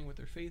 or depending what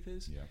their faith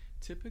is,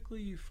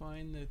 typically you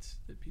find that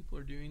people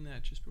are doing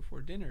that just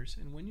before dinners.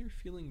 And when you're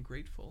feeling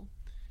grateful,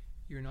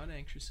 you're not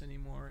anxious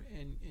anymore,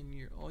 and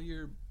all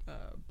your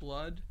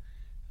blood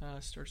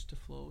starts to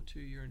flow to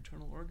your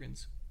internal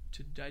organs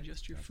to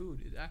digest your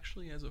food. It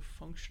actually has a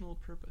functional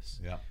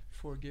purpose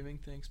for giving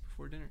thanks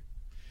before dinner.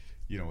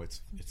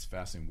 It's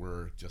fascinating.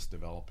 We're just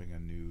developing a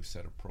new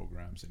set of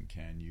programs in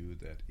CanU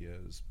that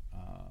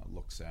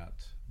looks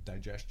at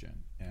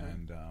digestion,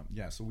 and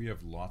so we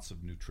have lots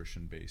of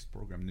nutrition-based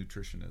program.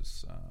 Nutrition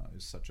is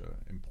such an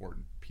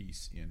important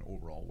piece in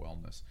overall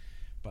wellness,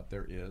 but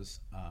there is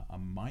a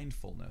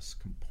mindfulness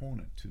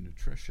component to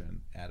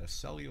nutrition at a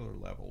cellular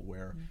level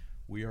where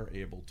we are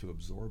able to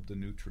absorb the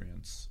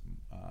nutrients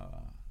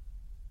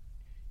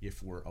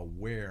if we're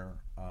aware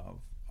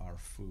of our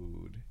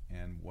food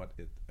and what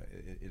it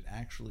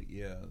actually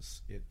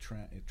is. It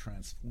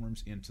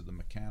transforms into the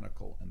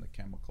mechanical and the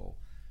chemical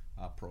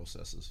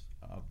processes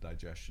of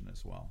digestion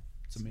as well.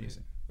 It's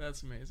amazing.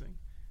 That's amazing.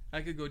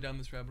 I could go down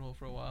this rabbit hole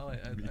for a while.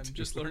 I'm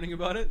just learning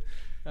about it,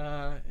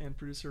 and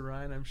producer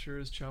Ryan, I'm sure,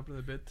 is chomping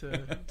at the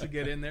bit to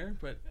get in there.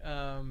 But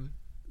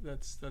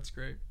that's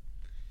great.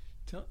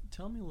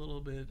 Tell me a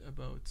little bit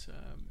about,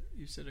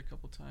 you said a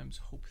couple times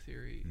hope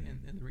theory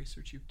and the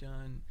research you've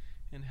done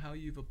and how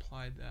you've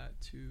applied that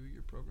to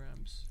your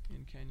programs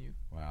in CanU.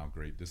 Wow,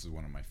 great. This is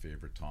one of my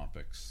favorite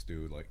topics,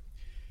 Stu.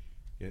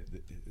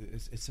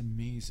 It's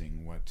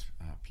amazing what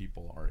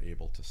people are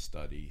able to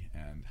study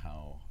and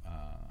how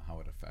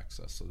it affects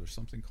us. So there's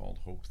something called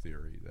hope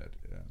theory that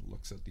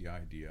looks at the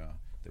idea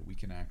that we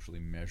can actually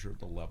measure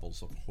the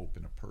levels of hope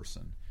in a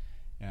person.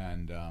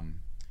 And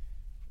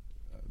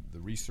the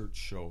research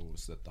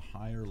shows that the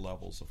higher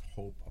levels of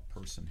hope a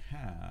person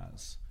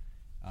has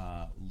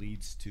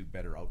leads to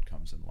better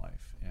outcomes in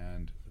life.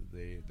 And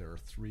there are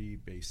three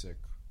basic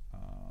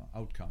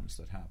outcomes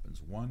that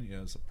happens. One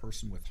is a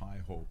person with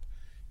high hope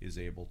is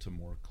able to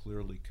more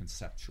clearly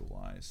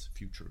conceptualize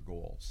future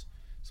goals.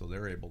 So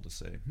they're able to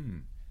say,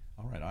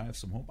 all right, I have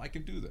some hope. I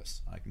can do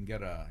this. I can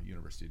get a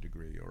university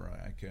degree, or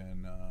I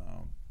can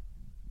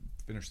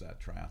finish that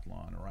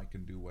triathlon, or I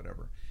can do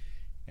whatever.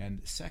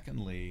 And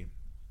secondly,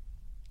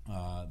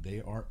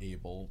 they are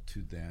able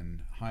to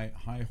then,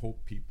 high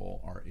hope people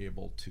are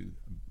able to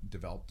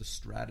develop the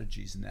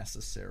strategies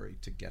necessary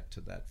to get to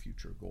that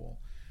future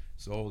goal.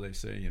 So they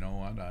say, you know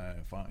what,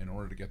 in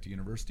order to get to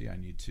university, I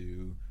need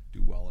to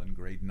do well in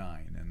grade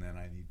 9, and then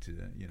I need to,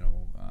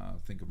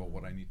 think about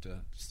what I need to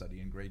study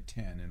in grade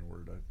 10 in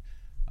order to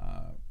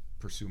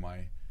pursue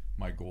my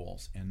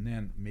goals. And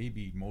then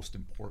maybe most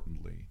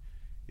importantly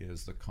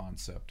is the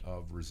concept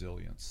of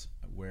resilience,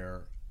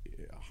 where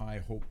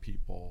high hope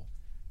people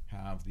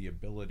have the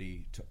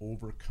ability to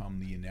overcome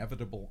the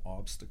inevitable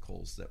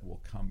obstacles that will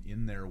come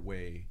in their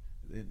way,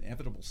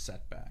 inevitable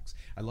setbacks.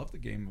 I love the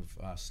game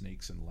of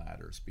Snakes and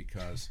Ladders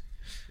because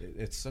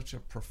it's such a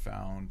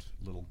profound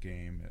little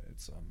game.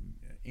 It's an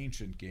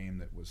ancient game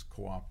that was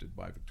co-opted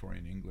by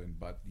Victorian England,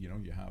 but you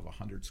have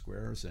 100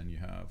 squares, and you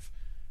have,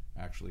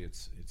 actually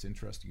it's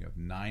interesting, you have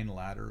 9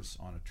 ladders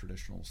on a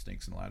traditional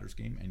Snakes and Ladders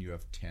game, and you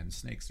have 10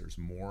 snakes. There's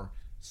more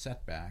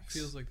setbacks.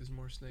 Feels like there's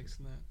more snakes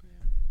than that, but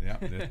yeah. Yeah,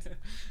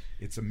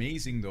 it's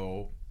amazing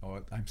though.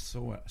 I'm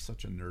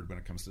such a nerd when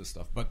it comes to this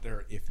stuff. But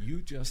if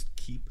you just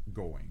keep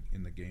going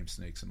in the game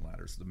Snakes and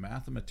Ladders, the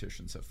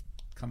mathematicians have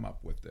come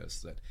up with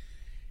this, that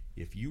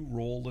if you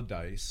roll the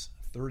dice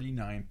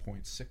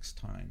 39.6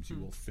 times, you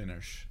will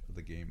finish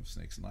the game of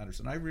Snakes and Ladders.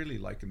 And I really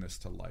liken this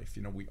to life.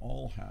 We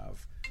all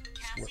have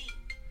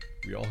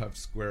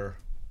square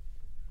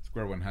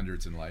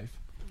 100s in life,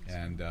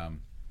 and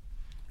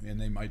And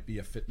they might be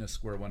a fitness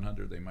square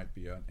 100, they might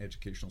be an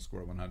educational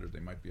score 100, they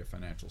might be a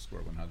financial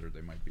score 100,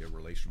 they might be a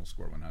relational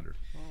score 100.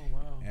 Oh,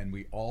 wow. And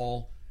we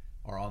all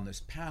are on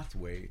this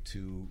pathway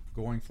to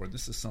going for,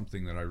 this is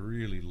something that I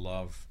really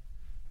love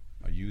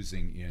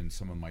using in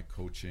some of my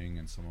coaching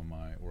and some of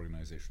my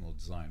organizational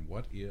design.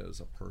 What is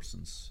a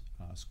person's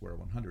square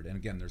 100? And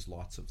again, there's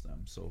lots of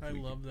them. So I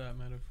love that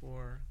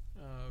metaphor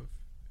of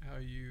how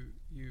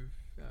you've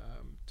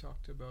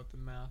talked about the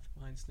math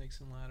behind snakes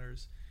and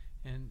ladders,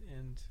 and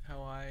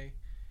how I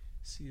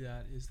see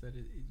that is that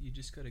you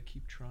just got to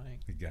keep trying.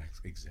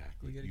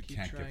 Exactly. You got to keep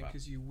can't trying,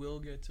 because you will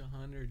get to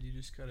 100. You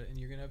just got to, and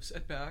you're gonna have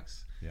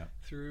setbacks. Yeah.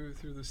 Through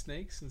the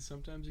snakes, and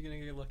sometimes you're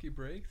gonna get a lucky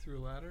break through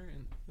a ladder,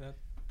 and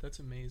that's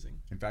amazing.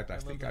 In fact, I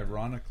think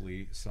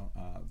ironically,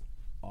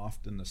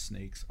 often the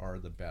snakes are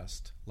the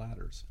best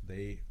ladders.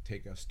 They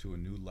take us to a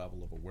new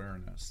level of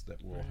awareness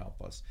that will help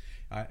us.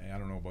 I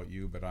don't know about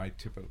you, but I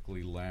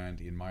typically land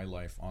in my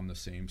life on the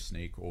same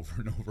snake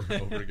over and over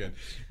and over again.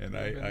 And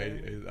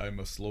I'm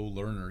a slow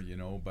learner, you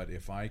know, but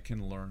if I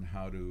can learn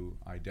how to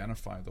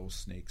identify those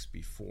snakes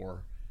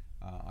before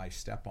I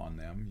step on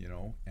them, you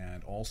know,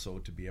 and also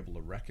to be able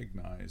to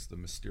recognize the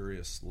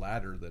mysterious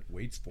ladder that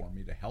waits for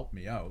me to help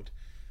me out,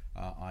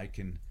 I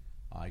can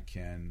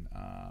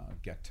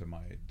get to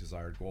my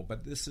desired goal.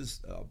 But this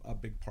is a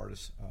big part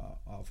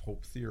of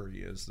hope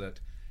theory, is that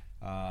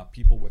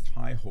people with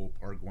high hope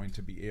are going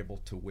to be able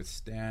to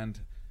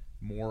withstand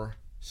more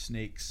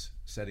snakes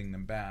setting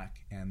them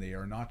back, and they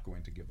are not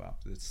going to give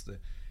up.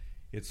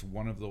 It's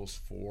one of those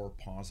 4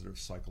 positive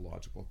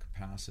psychological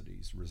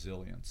capacities: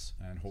 resilience,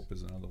 and hope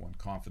is another one,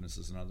 confidence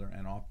is another,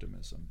 and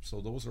optimism. So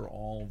those are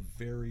all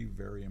very,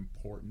 very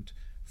important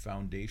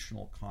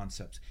foundational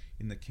concepts.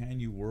 In the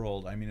Can-You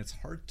world, I mean, it's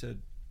hard to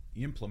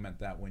implement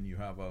that when you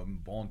have a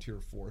volunteer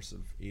force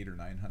of 800 or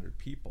 900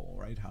 people,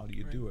 right? How do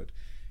you do it?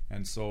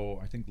 And so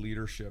I think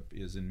leadership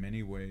is in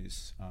many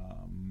ways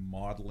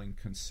modeling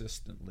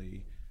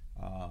consistently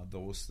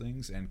those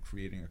things, and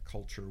creating a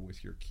culture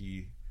with your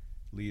key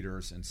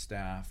leaders and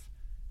staff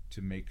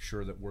to make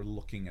sure that we're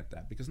looking at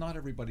that, because not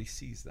everybody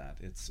sees that.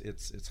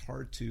 It's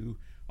hard to,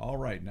 all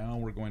right, now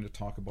we're going to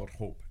talk about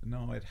hope.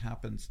 No, it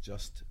happens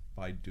just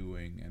by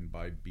doing and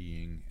by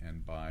being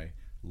and by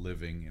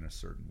living in a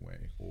certain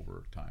way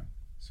over time.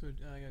 So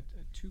I got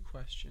 2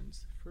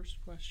 questions. The first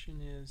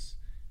question is,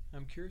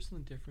 I'm curious on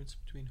the difference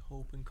between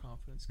hope and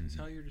confidence, because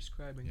how you're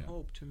describing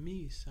hope to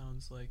me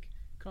sounds like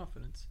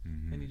confidence,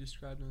 and you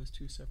described them as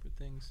 2 separate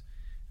things.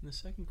 And the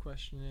second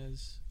question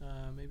is,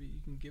 maybe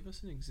you can give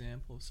us an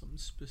example of something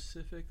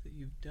specific that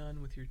you've done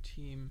with your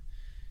team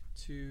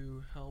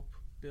to help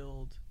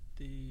build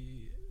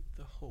the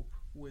hope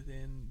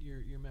within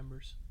your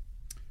members.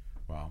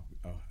 Well,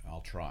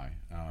 I'll try.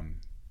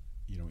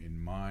 You know,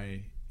 in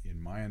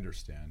my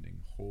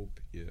understanding, hope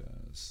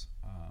is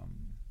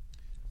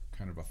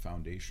kind of a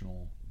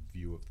foundational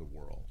view of the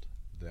world,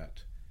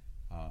 that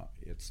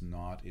it's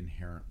not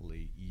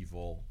inherently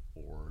evil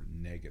or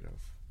negative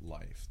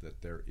life,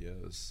 that there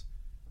is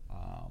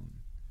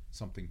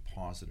something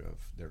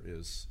positive, there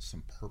is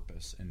some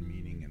purpose and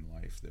meaning in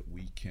life that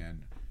we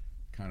can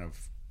kind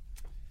of.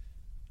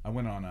 I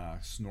went on a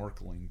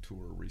snorkeling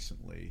tour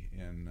recently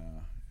in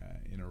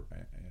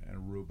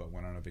Aruba.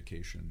 Went on a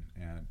vacation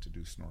and to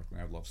do snorkeling.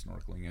 I love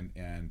snorkeling,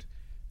 and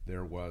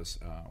there was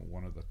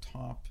one of the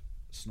top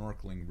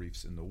snorkeling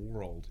reefs in the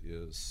world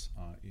is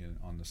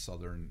on the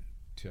southern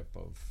tip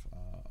of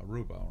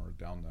Aruba, or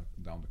down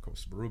the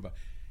coast of Aruba.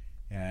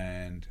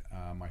 And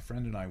my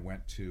friend and I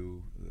went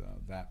to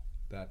that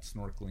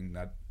snorkeling,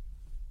 that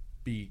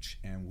beach,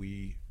 and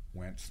we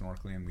went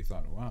snorkeling, and we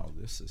thought, wow,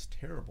 this is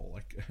terrible.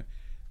 Like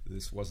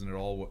this wasn't at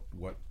all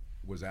what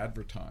was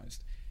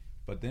advertised.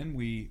 But then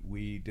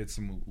we did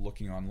some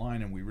looking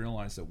online, and we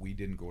realized that we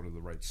didn't go to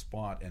the right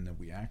spot, and that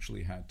we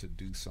actually had to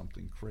do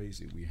something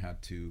crazy. We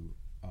had to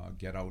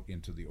get out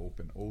into the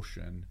open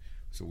ocean.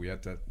 So we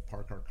had to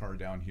park our car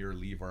down here,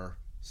 leave our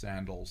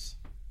sandals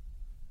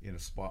in a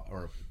spot,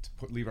 or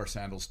leave our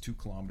sandals 2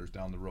 kilometers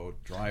down the road,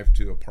 drive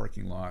to a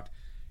parking lot,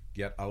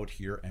 get out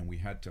here, and we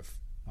had to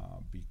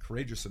be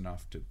courageous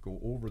enough to go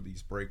over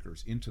these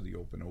breakers into the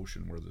open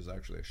ocean where there's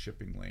actually a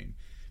shipping lane.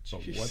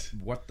 But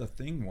what the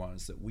thing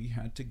was that we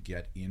had to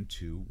get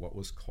into what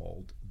was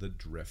called the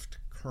drift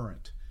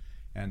current.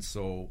 And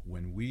so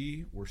when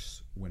we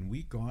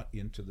got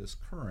into this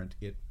current,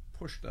 it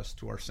pushed us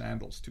to our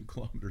sandals 2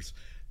 kilometers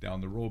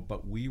down the road,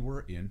 but we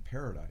were in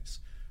paradise.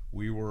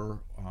 We were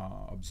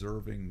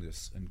observing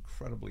this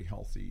incredibly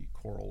healthy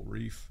coral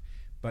reef,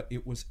 but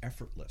it was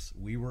effortless.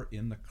 We were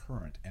in the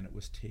current, and it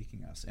was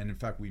taking us. And in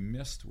fact, we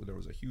missed, there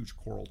was a huge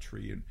coral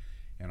tree,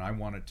 and I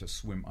wanted to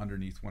swim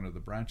underneath one of the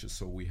branches,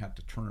 so we had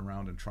to turn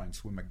around and try and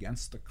swim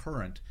against the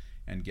current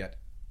and get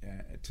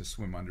to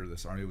swim under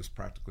this. I mean, it was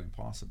practically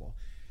impossible.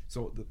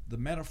 So the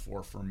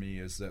metaphor for me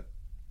is that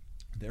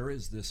there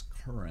is this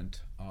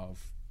current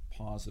of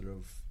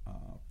positive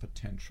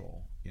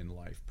potential in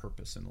life,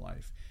 purpose in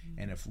life.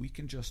 And if we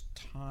can just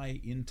tie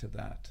into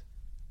that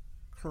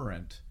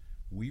current,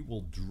 we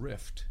will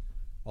drift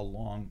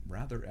along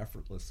rather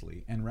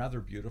effortlessly and rather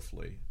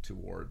beautifully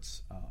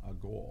towards a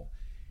goal.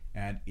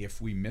 And if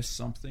we miss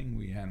something,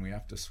 we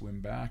have to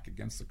swim back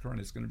against the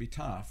current. It's going to be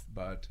tough,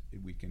 but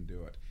we can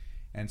do it.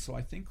 And so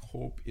I think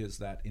hope is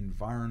that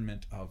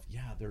environment of,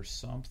 there's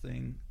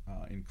something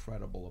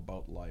incredible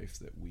about life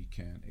that we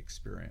can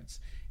experience.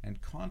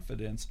 And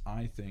confidence,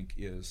 I think,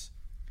 is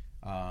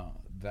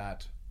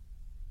that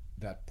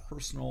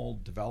personal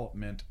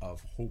development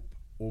of hope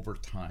over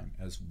time.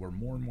 As we're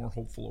more and more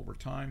hopeful over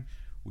time,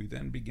 we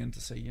then begin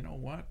to say, you know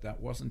what, that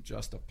wasn't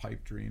just a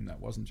pipe dream, that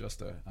wasn't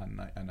just a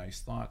nice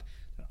thought,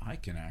 that I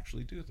can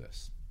actually do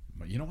this.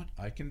 But you know what,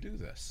 I can do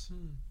this.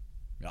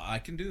 I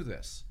can do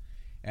this.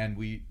 And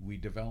we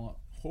develop,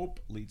 hope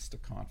leads to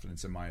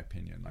confidence, in my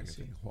opinion. Like I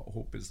think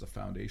hope is the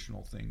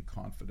foundational thing.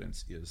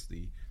 Confidence is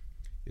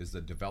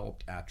the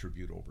developed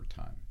attribute over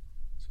time.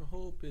 So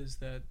hope is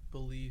that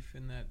belief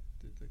in that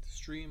the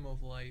stream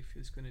of life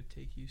is going to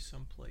take you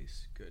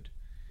someplace good.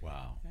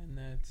 Wow. And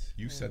that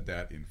you said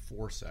that in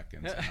 4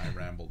 seconds, and I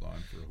rambled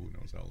on for who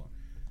knows how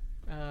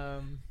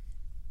long.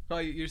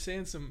 Well, you're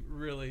saying some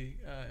really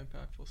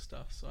impactful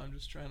stuff, so I'm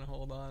just trying to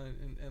hold on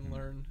and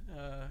learn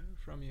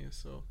from you.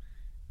 So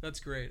that's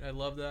great. I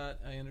love that.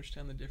 I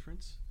understand the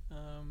difference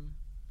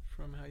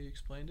from how you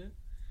explained it.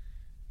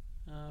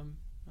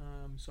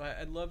 So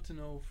I'd love to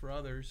know for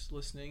others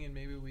listening, and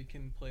maybe we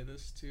can play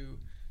this to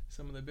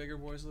some of the bigger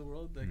boys of the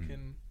world that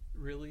can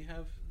really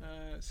have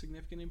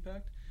significant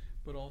impact,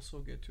 but also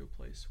get to a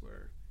place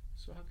where,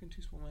 so how can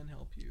Two Small Men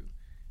help you?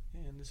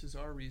 And this is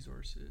our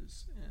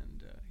resources,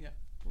 and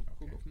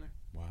we'll go from there.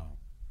 Wow.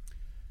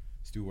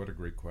 Stu, what a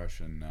great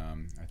question.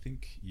 I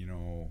think,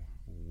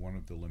 one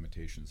of the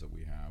limitations that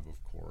we have,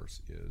 of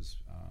course, is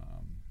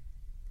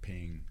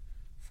paying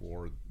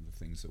for the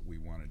things that we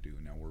want to do.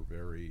 Now, we're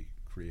very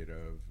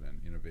creative and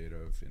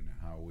innovative in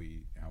how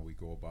we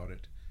go about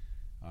it,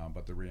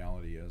 but the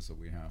reality is that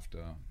we have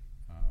to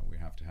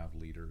have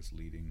leaders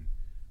leading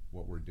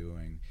what we're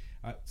doing.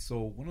 So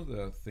one of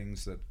the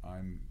things that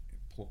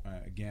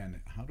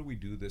again, how do we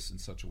do this in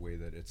such a way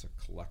that it's a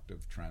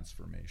collective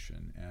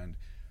transformation? And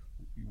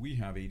we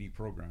have 80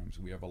 programs.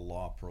 We have a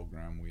law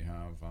program. We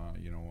have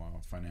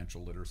a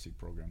financial literacy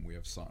program. We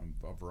have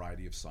a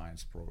variety of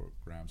science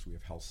programs. We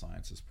have health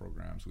sciences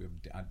programs. We have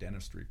a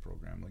dentistry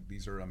program. Like,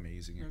 these are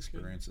amazing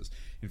experiences.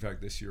 In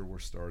fact, this year we're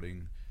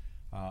starting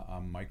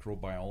a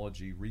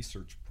microbiology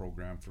research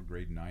program for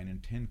grade 9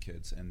 and 10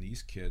 kids, and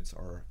these kids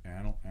are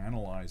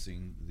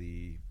analyzing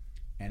the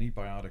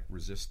antibiotic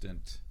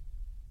resistant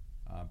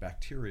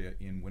bacteria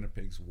in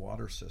Winnipeg's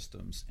water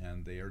systems,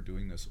 and they are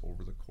doing this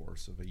over the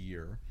course of a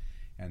year,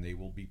 and they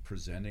will be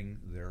presenting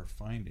their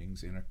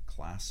findings in a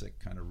classic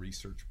kind of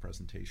research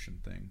presentation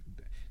thing.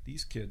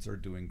 These kids are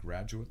doing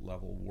graduate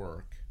level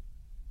work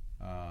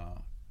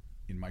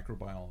in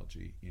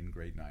microbiology in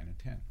grade 9 and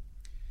 10.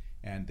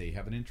 And they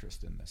have an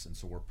interest in this, and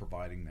so we're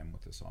providing them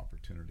with this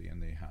opportunity,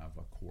 and they have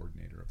a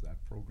coordinator of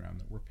that program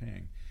that we're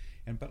paying.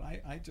 But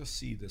I just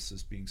see this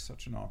as being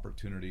such an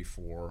opportunity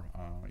for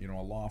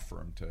a law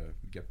firm to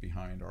get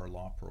behind our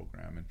law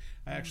program. And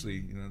I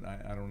actually,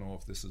 I don't know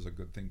if this is a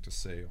good thing to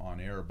say on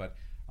air, but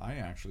I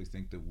actually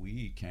think that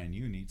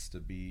CanU needs to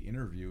be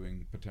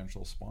interviewing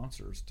potential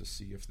sponsors to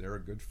see if they're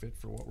a good fit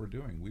for what we're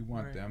doing. We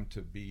want them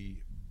to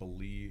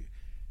believe.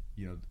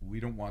 We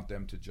don't want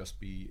them to just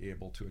be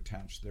able to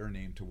attach their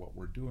name to what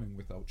we're doing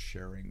without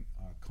sharing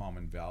a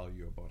common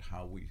value about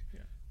how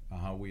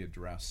we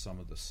address some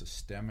of the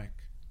systemic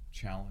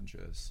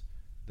challenges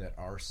that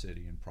our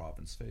city and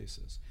province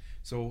faces.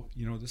 So,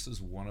 this is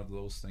one of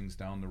those things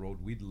down the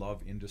road. We'd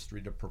love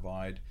industry to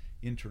provide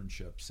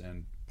internships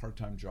and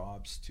part-time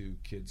jobs to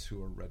kids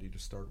who are ready to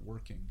start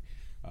working.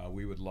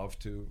 We would love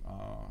to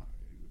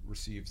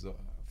receive the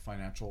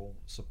financial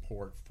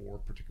support for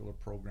particular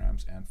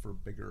programs and for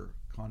bigger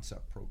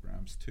concept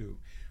programs too.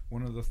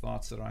 One of the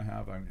thoughts that I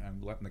have,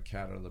 I'm letting the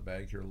cat out of the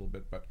bag here a little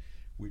bit, but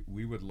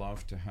we would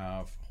love to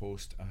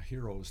host a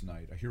Heroes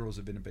Night, a Heroes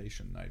of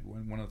Innovation Night.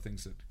 One of the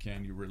things that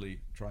CanU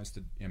really tries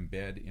to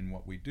embed in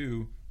what we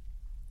do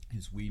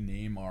is we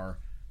name our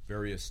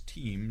various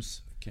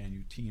teams,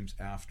 CanU teams,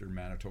 after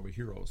Manitoba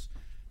heroes,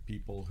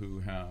 people who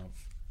have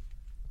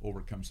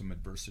overcome some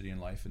adversity in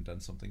life and done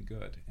something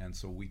good. And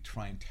so we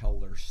try and tell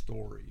their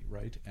story,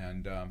 right?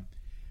 And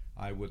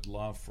I would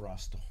love for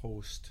us to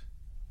host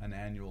an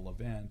annual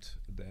event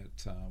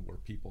that where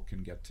people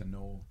can get to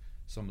know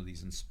some of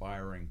these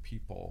inspiring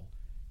people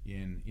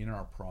in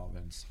our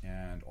province,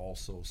 and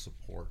also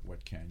support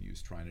what CanU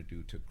is trying to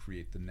do to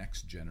create the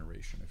next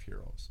generation of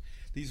heroes.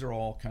 These are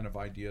all kind of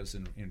ideas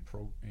in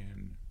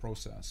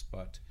process,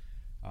 but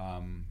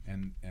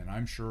and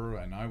I'm sure,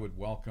 and I would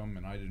welcome,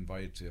 and I'd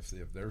invite, if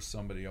there's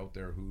somebody out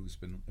there who's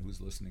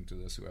listening to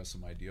this who has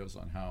some ideas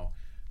on how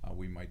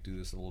we might do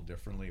this a little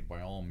differently,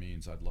 by all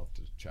means, I'd love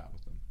to chat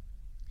with them.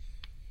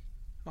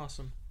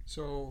 Awesome.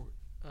 So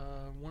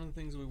one of the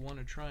things we want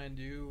to try and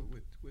do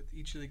with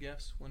each of the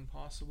guests, when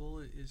possible,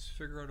 is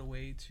figure out a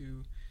way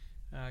to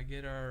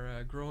get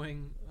our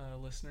growing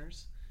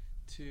listeners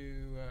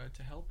to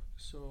help.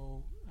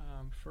 So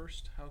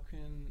first, how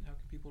can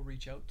people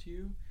reach out to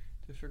you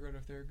to figure out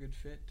if they're a good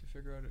fit, to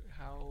figure out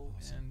how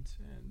Awesome.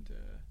 and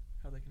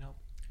how they can help.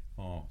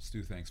 Oh,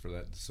 Stu, thanks for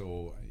that.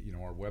 So,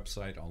 our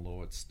website,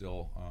 although it's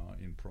still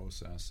in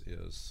process,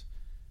 is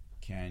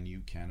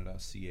CANU Canada,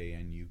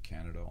 CANU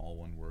Canada, all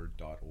one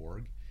word,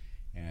 .org.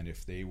 And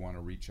if they want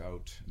to reach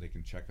out, they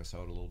can check us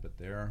out a little bit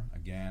there.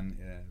 Again,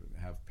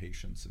 have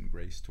patience and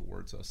grace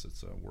towards us.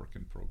 It's a work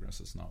in progress.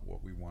 It's not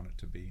what we want it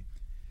to be.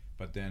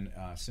 But then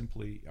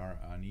simply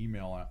an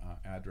email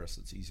address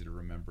that's easy to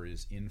remember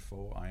is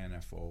info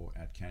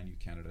at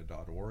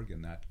canucanada.org,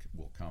 and that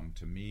will come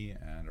to me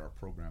and our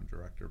program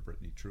director,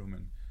 Brittany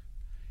Truman.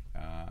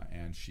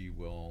 And she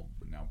will,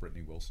 now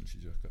Brittany Wilson, she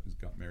just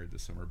got married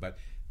this summer, but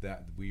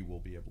that we will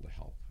be able to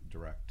help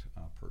direct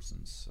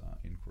persons'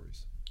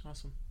 inquiries.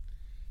 Awesome.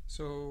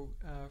 So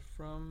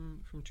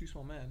from Two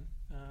Small Men,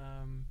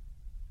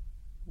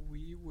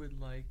 we would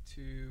like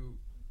to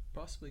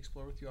possibly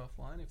explore with you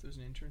offline if there's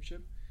an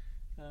internship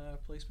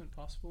placement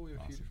possible. We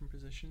have a few different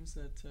positions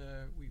that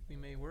we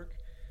may work.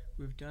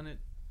 We've done it.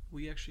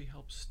 We actually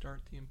helped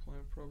start the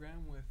employment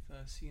program with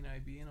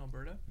CNIB in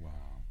Alberta.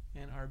 Wow.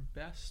 And our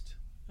best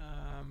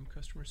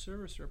customer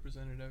service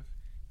representative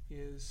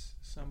is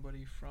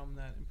somebody from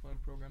that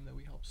employment program that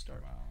we helped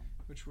start,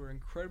 which we're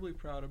incredibly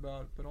proud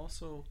about. But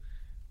also,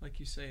 like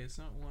you say, it's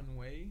not one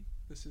way.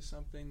 This is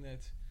something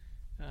that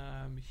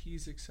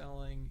he's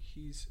excelling.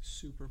 He's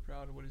super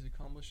proud of what he's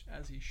accomplished,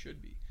 as he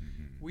should be.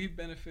 Mm-hmm. We've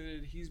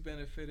benefited, he's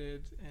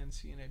benefited, and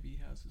CNIB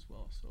has as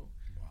well. So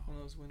one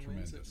of those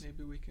win-wins that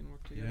maybe we can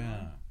work together on.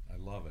 Yeah, I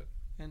love it.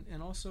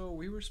 And also,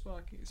 we were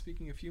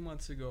speaking a few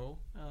months ago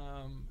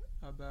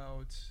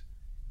about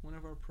one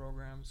of our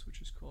programs,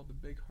 which is called the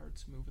Big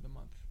Hearts Move of the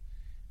Month.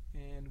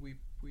 And we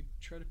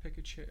try to pick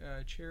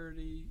a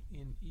charity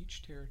in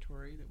each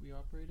territory that we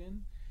operate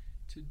in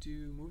to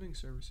do moving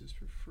services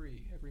for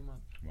free every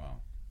month.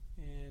 Wow.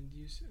 And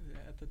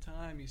at the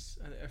time,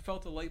 I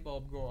felt a light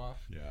bulb go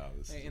off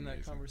in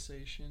that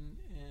conversation,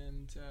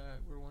 and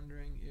we're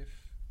wondering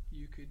if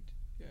you could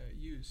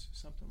use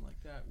something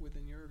like that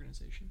within your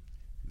organization.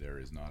 There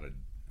is not a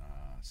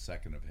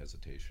second of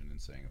hesitation in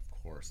saying, of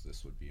course,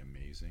 this would be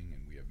amazing,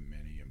 and we have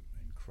many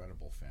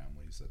incredible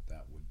families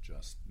that would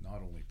just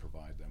not only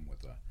provide them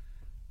with a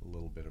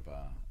little bit of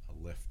a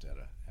lift at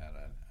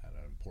an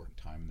important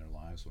time in their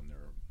lives when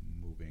they're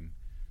moving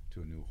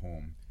to a new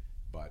home,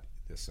 but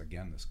this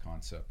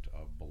concept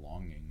of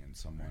belonging and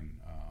someone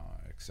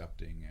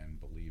accepting and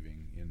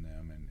believing in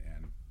them and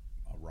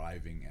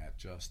arriving at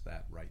just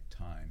that right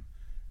time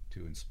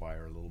to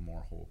inspire a little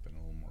more hope and a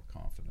little more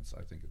confidence.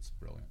 I think it's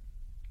brilliant.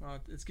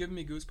 It's given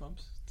me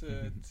goosebumps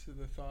to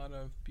the thought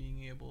of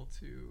being able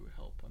to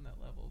help on that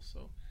level.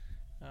 So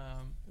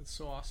it's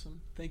so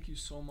awesome. Thank you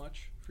so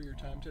much for your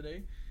time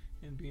today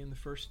and being the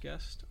first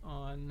guest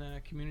on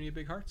Community of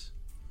Big Hearts.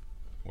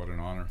 What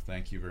an honor.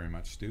 Thank you very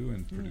much, Stu,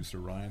 and producer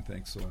Ryan.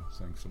 Thanks so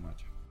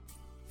much.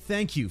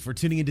 Thank you for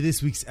tuning into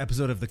this week's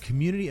episode of the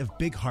Community of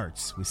Big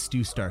Hearts with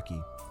Stu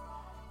Starkey.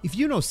 If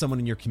you know someone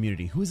in your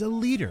community who is a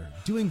leader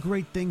doing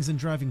great things and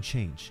driving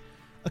change,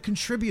 a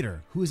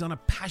contributor who is on a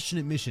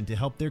passionate mission to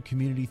help their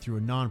community through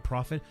a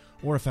nonprofit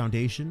or a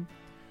foundation,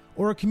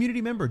 or a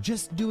community member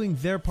just doing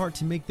their part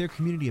to make their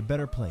community a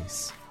better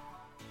place,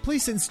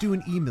 please send Stu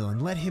an email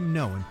and let him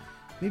know, and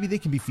maybe they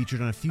can be featured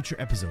on a future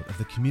episode of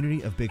the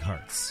Community of Big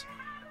Hearts.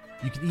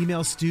 You can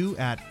email Stu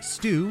at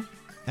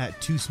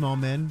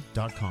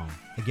twosmallmen.com.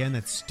 Again,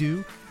 that's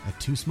Stu at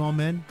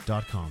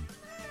twosmallmen.com.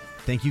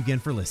 Thank you again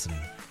for listening.